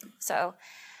 So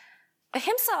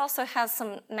ahimsa also has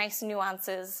some nice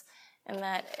nuances in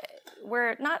that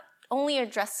we're not only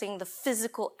addressing the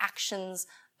physical actions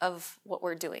of what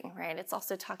we're doing, right? It's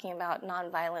also talking about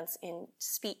nonviolence in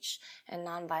speech and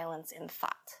nonviolence in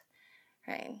thought,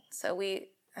 right? So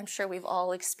I'm sure we've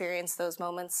all experienced those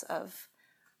moments of,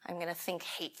 I'm going to think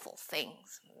hateful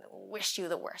things, wish you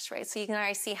the worst, right? So you can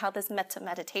already see how this metta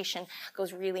meditation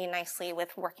goes really nicely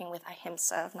with working with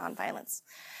ahimsa of nonviolence.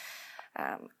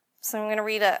 So I'm going to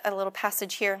read a little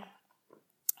passage here.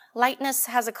 Lightness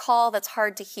has a call that's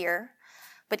hard to hear,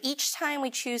 but each time we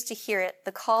choose to hear it,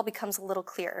 the call becomes a little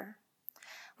clearer.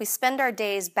 We spend our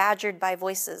days badgered by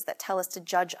voices that tell us to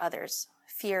judge others,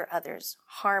 fear others,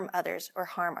 harm others, or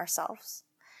harm ourselves.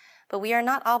 But we are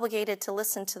not obligated to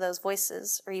listen to those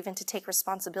voices or even to take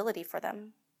responsibility for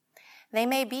them. They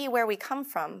may be where we come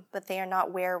from, but they are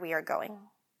not where we are going.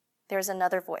 There is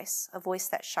another voice, a voice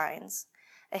that shines.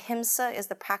 Ahimsa is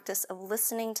the practice of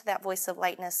listening to that voice of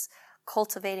lightness,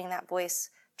 cultivating that voice,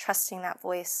 trusting that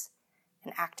voice,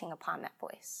 and acting upon that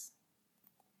voice.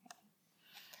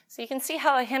 So you can see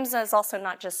how ahimsa is also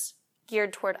not just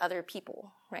geared toward other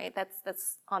people, right?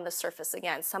 That's on the surface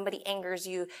again. Somebody angers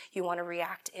you, you want to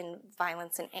react in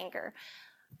violence and anger.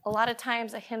 A lot of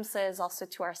times ahimsa is also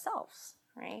to ourselves,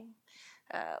 right?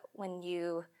 When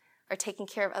you are taking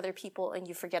care of other people and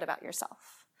you forget about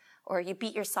yourself, or you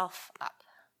beat yourself up,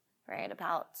 right,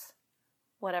 about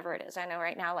whatever it is. I know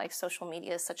right now, like, social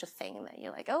media is such a thing that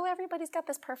you're like, oh, everybody's got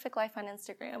this perfect life on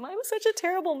Instagram. I'm such a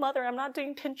terrible mother. I'm not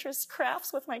doing Pinterest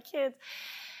crafts with my kids.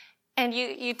 And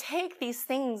you take these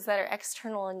things that are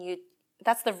external and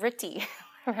that's the vritti,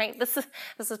 right? This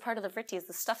is part of the vritti, is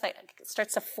the stuff that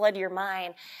starts to flood your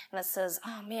mind and that says,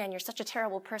 oh man, you're such a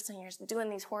terrible person. You're doing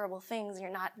these horrible things.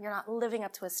 You're not living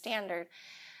up to a standard.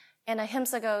 And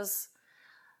ahimsa goes,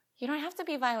 you don't have to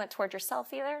be violent toward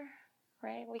yourself either.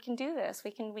 Right? We can do this.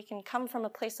 We can come from a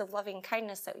place of loving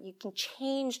kindness that you can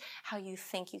change how you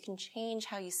think. You can change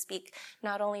how you speak,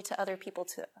 not only to other people,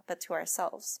 but to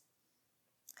ourselves.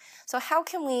 So how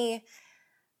can we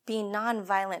be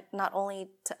nonviolent not only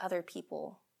to other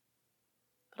people,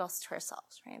 but also to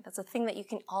ourselves, right? That's a thing that you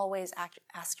can always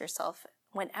ask yourself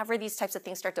whenever these types of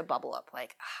things start to bubble up,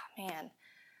 like, man,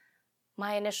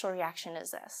 my initial reaction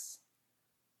is this.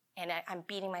 And I'm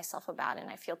beating myself about it,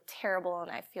 and I feel terrible, and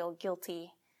I feel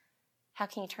guilty. How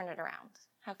can you turn it around?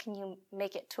 How can you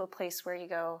make it to a place where you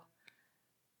go,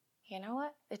 you know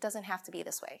what? It doesn't have to be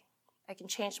this way. I can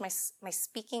change my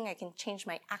speaking, I can change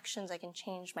my actions, I can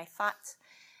change my thoughts,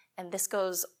 and this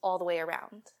goes all the way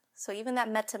around. So even that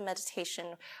metta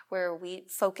meditation where we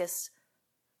focus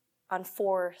on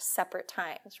 4 separate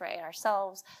times, right?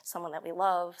 Ourselves, someone that we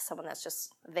love, someone that's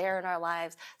just there in our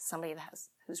lives, somebody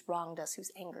who's wronged us,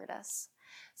 who's angered us.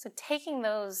 So taking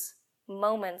those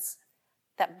moments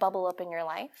that bubble up in your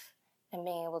life and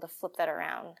being able to flip that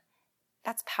around,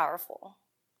 that's powerful.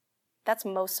 That's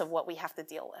most of what we have to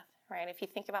deal with, right? If you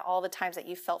think about all the times that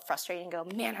you felt frustrated and go,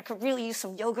 man, I could really use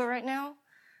some yoga right now.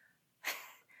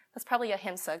 That's probably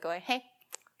ahimsa going, hey,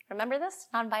 remember this?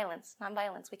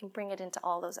 Nonviolence. We can bring it into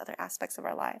all those other aspects of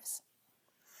our lives.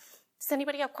 Does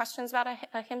anybody have questions about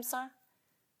ahimsa?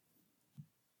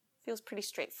 Feels pretty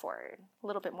straightforward, a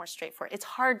little bit more straightforward. It's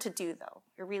hard to do, though.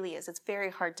 It really is. It's very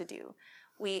hard to do.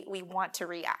 We want to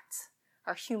react.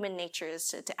 Our human nature is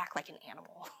to act like an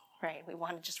animal, right? We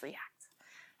want to just react.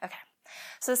 Okay.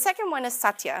 So the second one is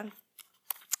satya.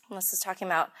 And this is talking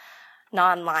about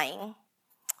non-lying.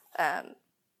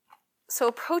 So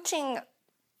approaching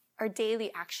our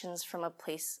daily actions from a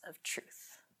place of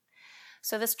truth.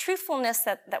 So this truthfulness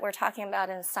that we're talking about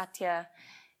in satya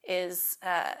is,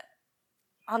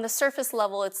 on the surface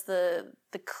level, it's the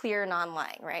clear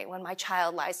non-lying, right? When my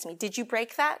child lies to me, did you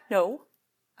break that? No.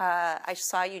 I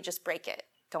saw you just break it.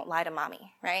 Don't lie to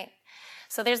mommy, right?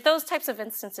 So there's those types of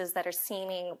instances that are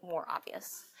seeming more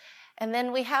obvious. And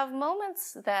then we have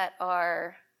moments that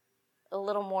are a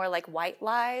little more like white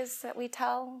lies that we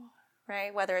tell,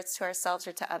 right? Whether it's to ourselves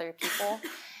or to other people.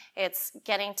 It's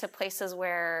getting to places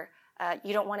where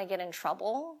you don't want to get in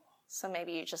trouble. So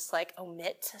maybe you just like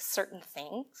omit certain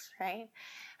things, right?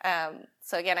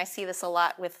 So again, I see this a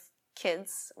lot with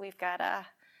kids. We've got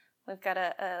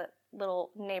a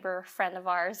little neighbor friend of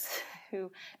ours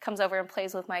who comes over and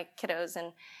plays with my kiddos,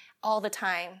 and all the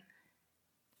time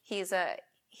he's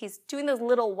doing those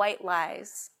little white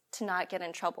lies to not get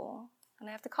in trouble. And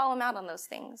I have to call him out on those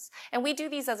things. And we do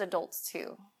these as adults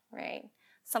too, right?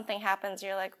 Something happens,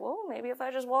 you're like, well, maybe if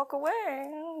I just walk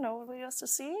away, nobody has to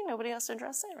see, nobody has to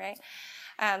address it,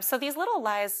 right? So these little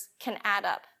lies can add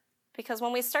up, because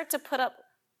when we start to put up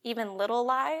even little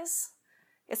lies,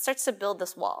 it starts to build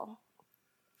this wall.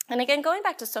 And again, going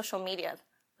back to social media,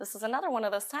 this is another one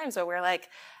of those times where we're like,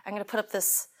 I'm going to put up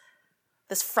this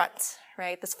front,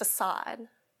 right, this facade.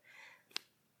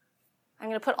 I'm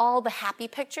going to put all the happy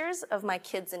pictures of my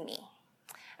kids and me.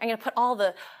 I'm going to put all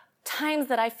the times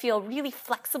that I feel really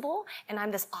flexible and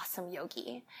I'm this awesome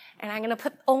yogi. And I'm going to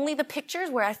put only the pictures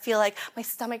where I feel like my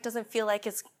stomach doesn't feel like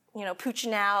it's,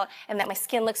 pooching out, and that my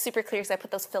skin looks super clear because I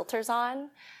put those filters on.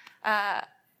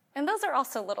 And those are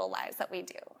also little lies that we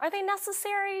do. Are they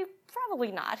necessary?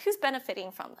 Probably not. Who's benefiting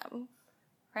from them,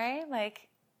 right? Like,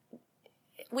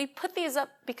 we put these up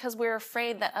because we're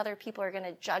afraid that other people are going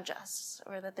to judge us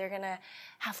or that they're going to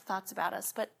have thoughts about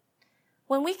us. But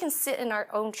when we can sit in our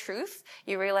own truth,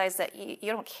 you realize that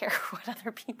you don't care what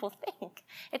other people think.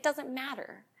 It doesn't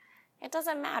matter. It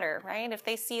doesn't matter, right? If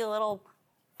they see a little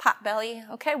pot belly,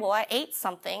 okay, well, I ate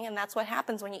something, and that's what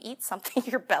happens when you eat something.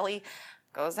 Your belly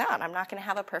goes out. I'm not going to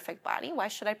have a perfect body. Why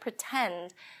should I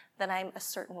pretend that I'm a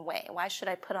certain way? Why should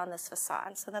I put on this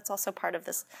facade? So that's also part of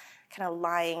this kind of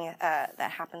lying that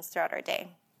happens throughout our day.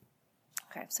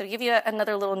 Okay, so to give you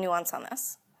another little nuance on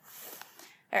this.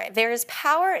 All right, there is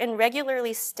power in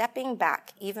regularly stepping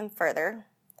back even further,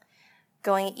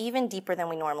 going even deeper than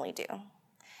we normally do.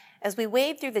 As we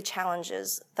wade through the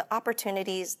challenges, the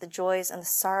opportunities, the joys, and the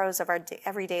sorrows of our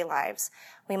everyday lives,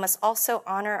 we must also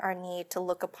honor our need to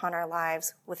look upon our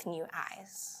lives with new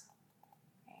eyes.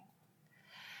 Okay.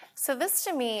 So this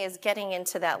to me is getting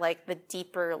into that, like the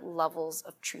deeper levels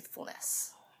of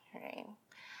truthfulness. Right?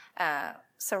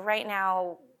 So right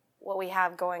now, what we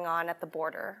have going on at the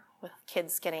border with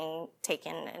kids getting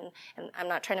taken, and I'm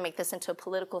not trying to make this into a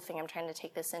political thing, I'm trying to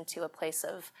take this into a place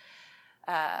of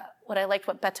what I liked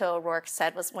what Beto O'Rourke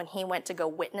said was when he went to go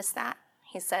witness that,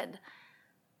 he said,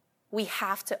 we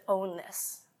have to own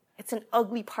this. It's an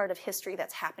ugly part of history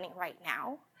that's happening right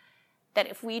now, that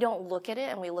if we don't look at it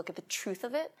and we look at the truth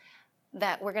of it,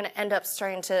 that we're going to end up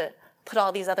starting to put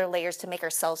all these other layers to make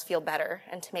ourselves feel better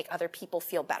and to make other people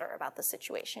feel better about the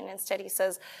situation. Instead, he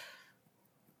says,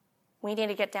 we need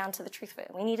to get down to the truth of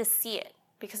it. We need to see it.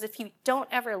 Because if you don't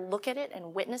ever look at it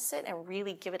and witness it and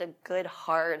really give it a good,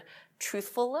 hard,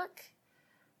 truthful look,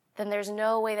 then there's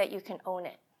no way that you can own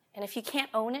it. And if you can't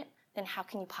own it, then how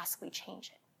can you possibly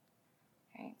change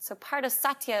it? Right? So part of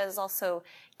satya is also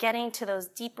getting to those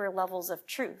deeper levels of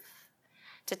truth,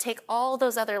 to take all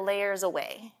those other layers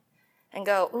away and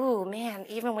go, ooh, man,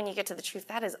 even when you get to the truth,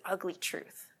 that is ugly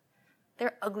truth. There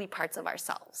are ugly parts of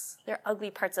ourselves. There are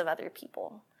ugly parts of other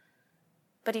people.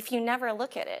 But if you never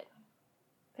look at it,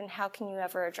 then how can you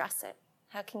ever address it?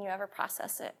 How can you ever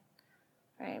process it?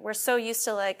 Right? We're so used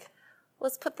to like,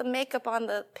 let's put the makeup on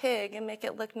the pig and make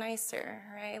it look nicer,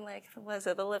 right? Like, was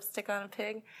it the lipstick on a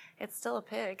pig? It's still a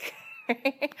pig.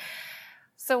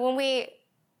 So when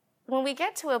we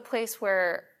get to a place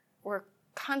where we're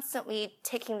constantly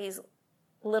taking these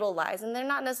little lies, and they're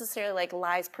not necessarily like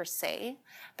lies per se,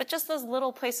 but just those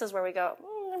little places where we go,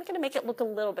 I'm going to make it look a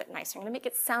little bit nicer. I'm going to make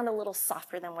it sound a little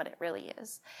softer than what it really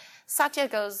is. Satya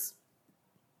goes,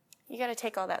 you got to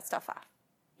take all that stuff off.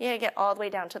 You got to get all the way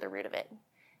down to the root of it.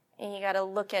 And you got to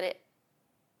look at it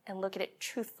and look at it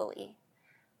truthfully,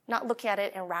 not look at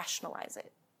it and rationalize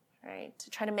it, right? To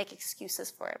try to make excuses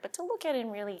for it, but to look at it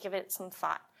and really give it some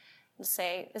thought and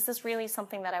say, is this really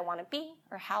something that I want to be,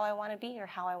 or how I want to be, or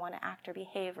how I want to act or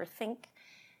behave or think?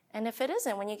 And if it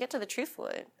isn't, when you get to the truth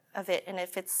of it, and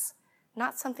if it's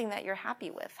not something that you're happy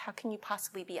with, how can you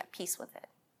possibly be at peace with it,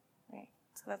 right?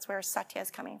 So that's where Satya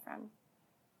is coming from.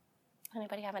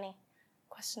 Anybody have any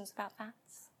questions about that?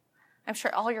 I'm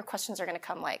sure all your questions are going to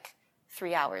come like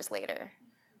 3 hours later.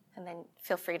 And then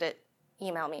feel free to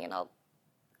email me, and I'll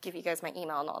give you guys my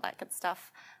email and all that good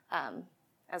stuff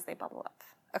as they bubble up.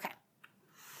 Okay.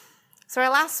 So our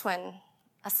last one,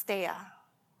 asteya.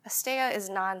 Asteya is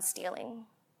non-stealing.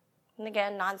 And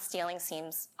again, non-stealing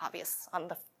seems obvious on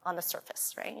the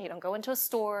surface, right? You don't go into a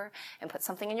store and put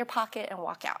something in your pocket and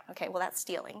walk out. Okay, well, that's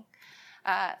stealing.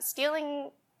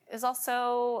 Stealing is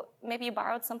also maybe you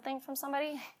borrowed something from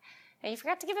somebody and you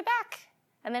forgot to give it back.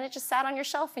 And then it just sat on your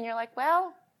shelf and you're like,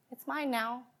 well, it's mine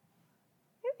now.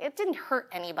 It didn't hurt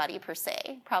anybody per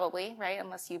se, probably, right?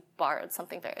 Unless you borrowed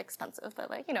something very expensive. But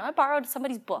like, I borrowed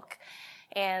somebody's book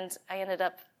and I ended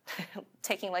up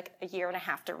taking like a year and a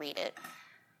half to read it.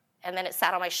 And then it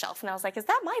sat on my shelf and I was like, is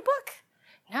that my book?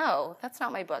 No, that's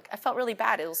not my book. I felt really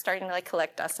bad. It was starting to like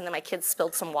collect dust and then my kids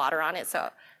spilled some water on it. So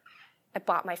I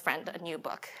bought my friend a new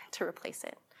book to replace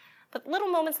it. But little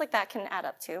moments like that can add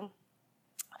up too.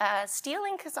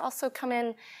 Stealing can also come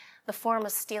in the form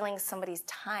of stealing somebody's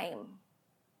time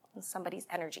and somebody's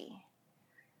energy.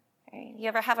 Right? You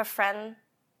ever have a friend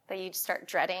that you start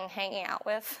dreading hanging out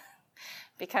with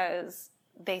because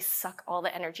they suck all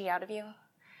the energy out of you,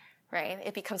 right?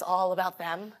 It becomes all about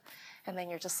them. And then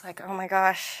you're just like, oh my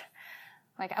gosh,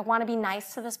 like I want to be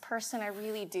nice to this person, I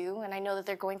really do. And I know that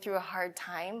they're going through a hard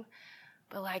time,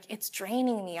 but like it's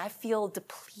draining me. I feel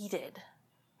depleted,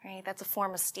 right? That's a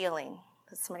form of stealing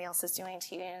that somebody else is doing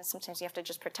to you. And sometimes you have to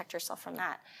just protect yourself from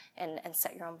that and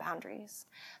set your own boundaries.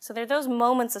 So there are those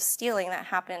moments of stealing that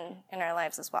happen in our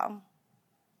lives as well.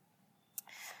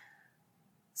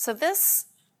 So this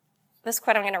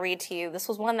quote I'm going to read to you, this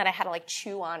was one that I had to like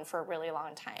chew on for a really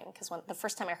long time because the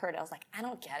first time I heard it, I was like, I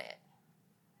don't get it.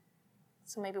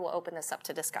 So maybe we'll open this up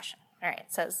to discussion. All right,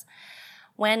 it says,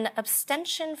 when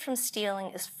abstention from stealing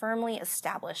is firmly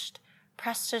established,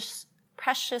 precious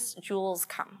jewels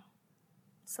come.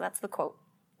 So that's the quote.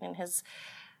 And his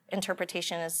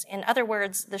interpretation is, in other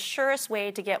words, the surest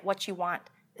way to get what you want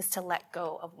is to let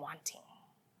go of wanting.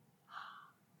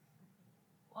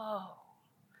 Whoa.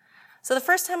 So the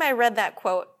first time I read that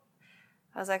quote,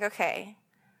 I was like, okay,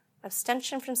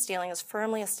 abstention from stealing is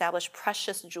firmly established,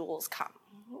 precious jewels come.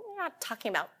 You're not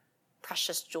talking about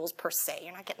precious jewels per se.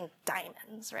 You're not getting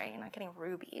diamonds, right? You're not getting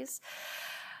rubies.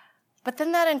 But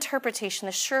then that interpretation,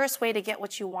 the surest way to get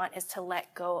what you want is to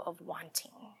let go of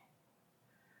wanting.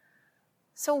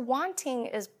 So wanting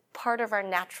is part of our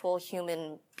natural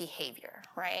human behavior,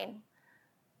 right?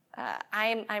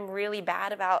 I'm really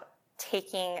bad about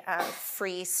taking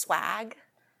free swag,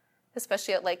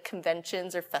 especially at like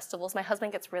conventions or festivals. My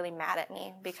husband gets really mad at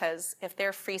me because if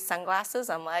they're free sunglasses,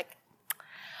 I'm like,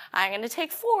 I'm going to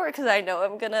take 4 because I know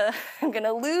I'm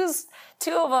gonna lose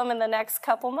 2 of them in the next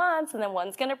couple months, and then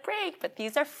one's going to break, but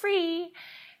these are free,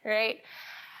 right?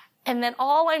 And then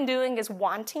all I'm doing is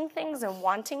wanting things,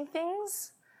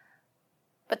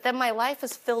 but then my life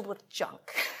is filled with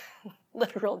junk,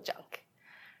 literal junk,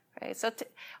 right? So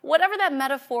whatever that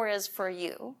metaphor is for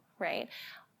you, right?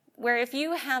 Where if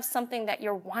you have something that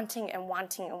you're wanting and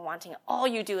wanting and wanting, all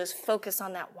you do is focus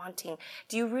on that wanting,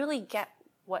 do you really get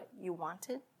what you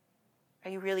wanted? Are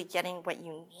you really getting what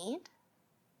you need?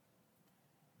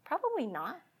 Probably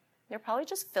not. You're probably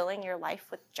just filling your life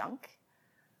with junk.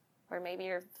 Or maybe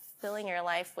you're filling your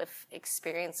life with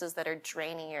experiences that are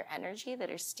draining your energy, that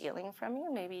are stealing from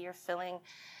you. Maybe you're filling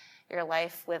your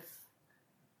life with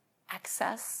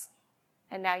excess,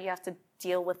 and now you have to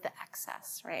deal with the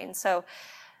excess, right? And so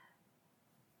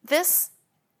this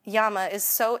yama is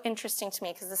so interesting to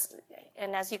me because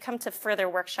and as you come to further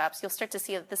workshops, you'll start to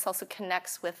see that this also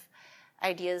connects with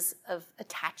ideas of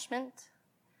attachment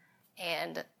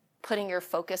and putting your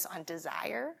focus on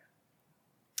desire.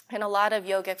 And a lot of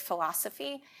yogic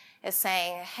philosophy is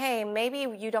saying, hey, maybe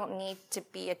you don't need to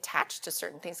be attached to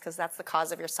certain things because that's the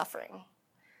cause of your suffering.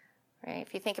 Right?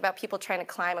 If you think about people trying to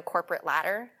climb a corporate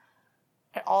ladder,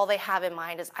 and all they have in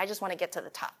mind is, I just want to get to the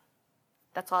top.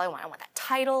 That's all I want. I want that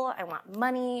title. I want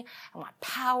money. I want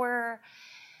power.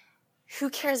 Who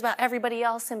cares about everybody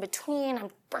else in between? I'm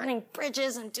burning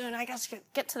bridges. I got to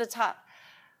get to the top.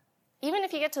 Even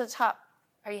if you get to the top,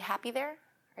 are you happy there?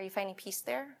 Are you finding peace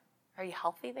there? Are you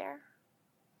healthy there?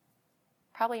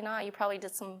 Probably not. You probably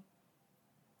did some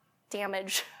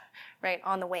damage, right,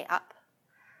 on the way up.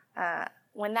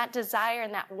 When that desire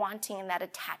and that wanting and that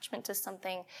attachment to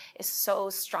something is so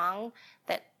strong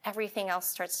that everything else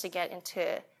starts to get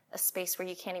into a space where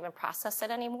you can't even process it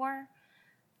anymore,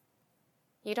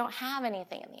 you don't have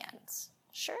anything in the end.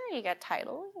 Sure, you get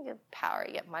title, you get power,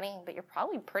 you get money, but you're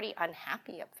probably pretty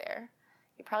unhappy up there.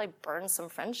 You probably burned some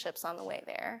friendships on the way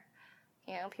there.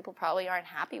 People probably aren't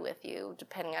happy with you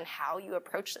depending on how you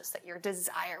approach this, that your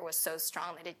desire was so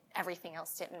strong that everything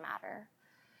else didn't matter.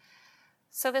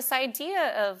 So this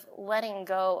idea of letting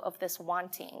go of this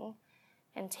wanting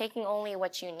and taking only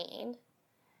what you need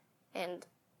and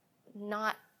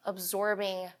not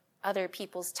absorbing other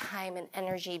people's time and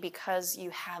energy because you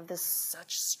have this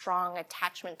such strong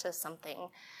attachment to something,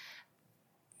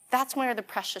 that's where the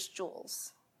precious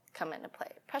jewels come into play.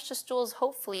 Precious jewels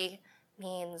hopefully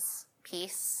means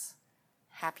peace,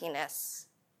 happiness,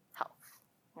 health,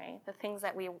 right? The things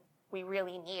that we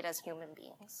really need as human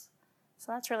beings.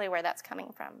 So that's really where that's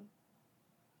coming from.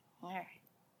 All right.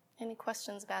 Any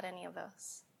questions about any of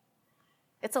those?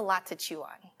 It's a lot to chew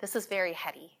on. This is very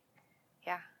heady.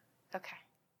 Yeah? Okay.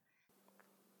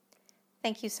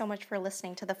 Thank you so much for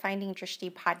listening to the Finding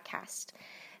Drishti podcast.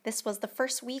 This was the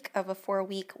first week of a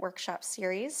 4-week workshop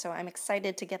series, so I'm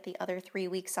excited to get the other 3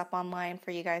 weeks up online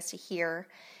for you guys to hear.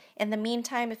 In the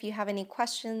meantime, if you have any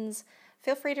questions,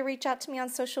 feel free to reach out to me on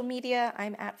social media.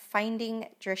 I'm at Finding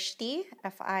Drishti,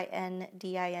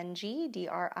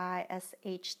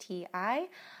 FindingDrishti,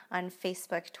 on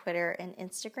Facebook, Twitter, and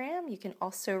Instagram. You can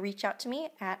also reach out to me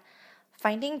at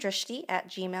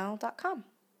findingdrishti@gmail.com.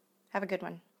 Have a good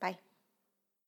one.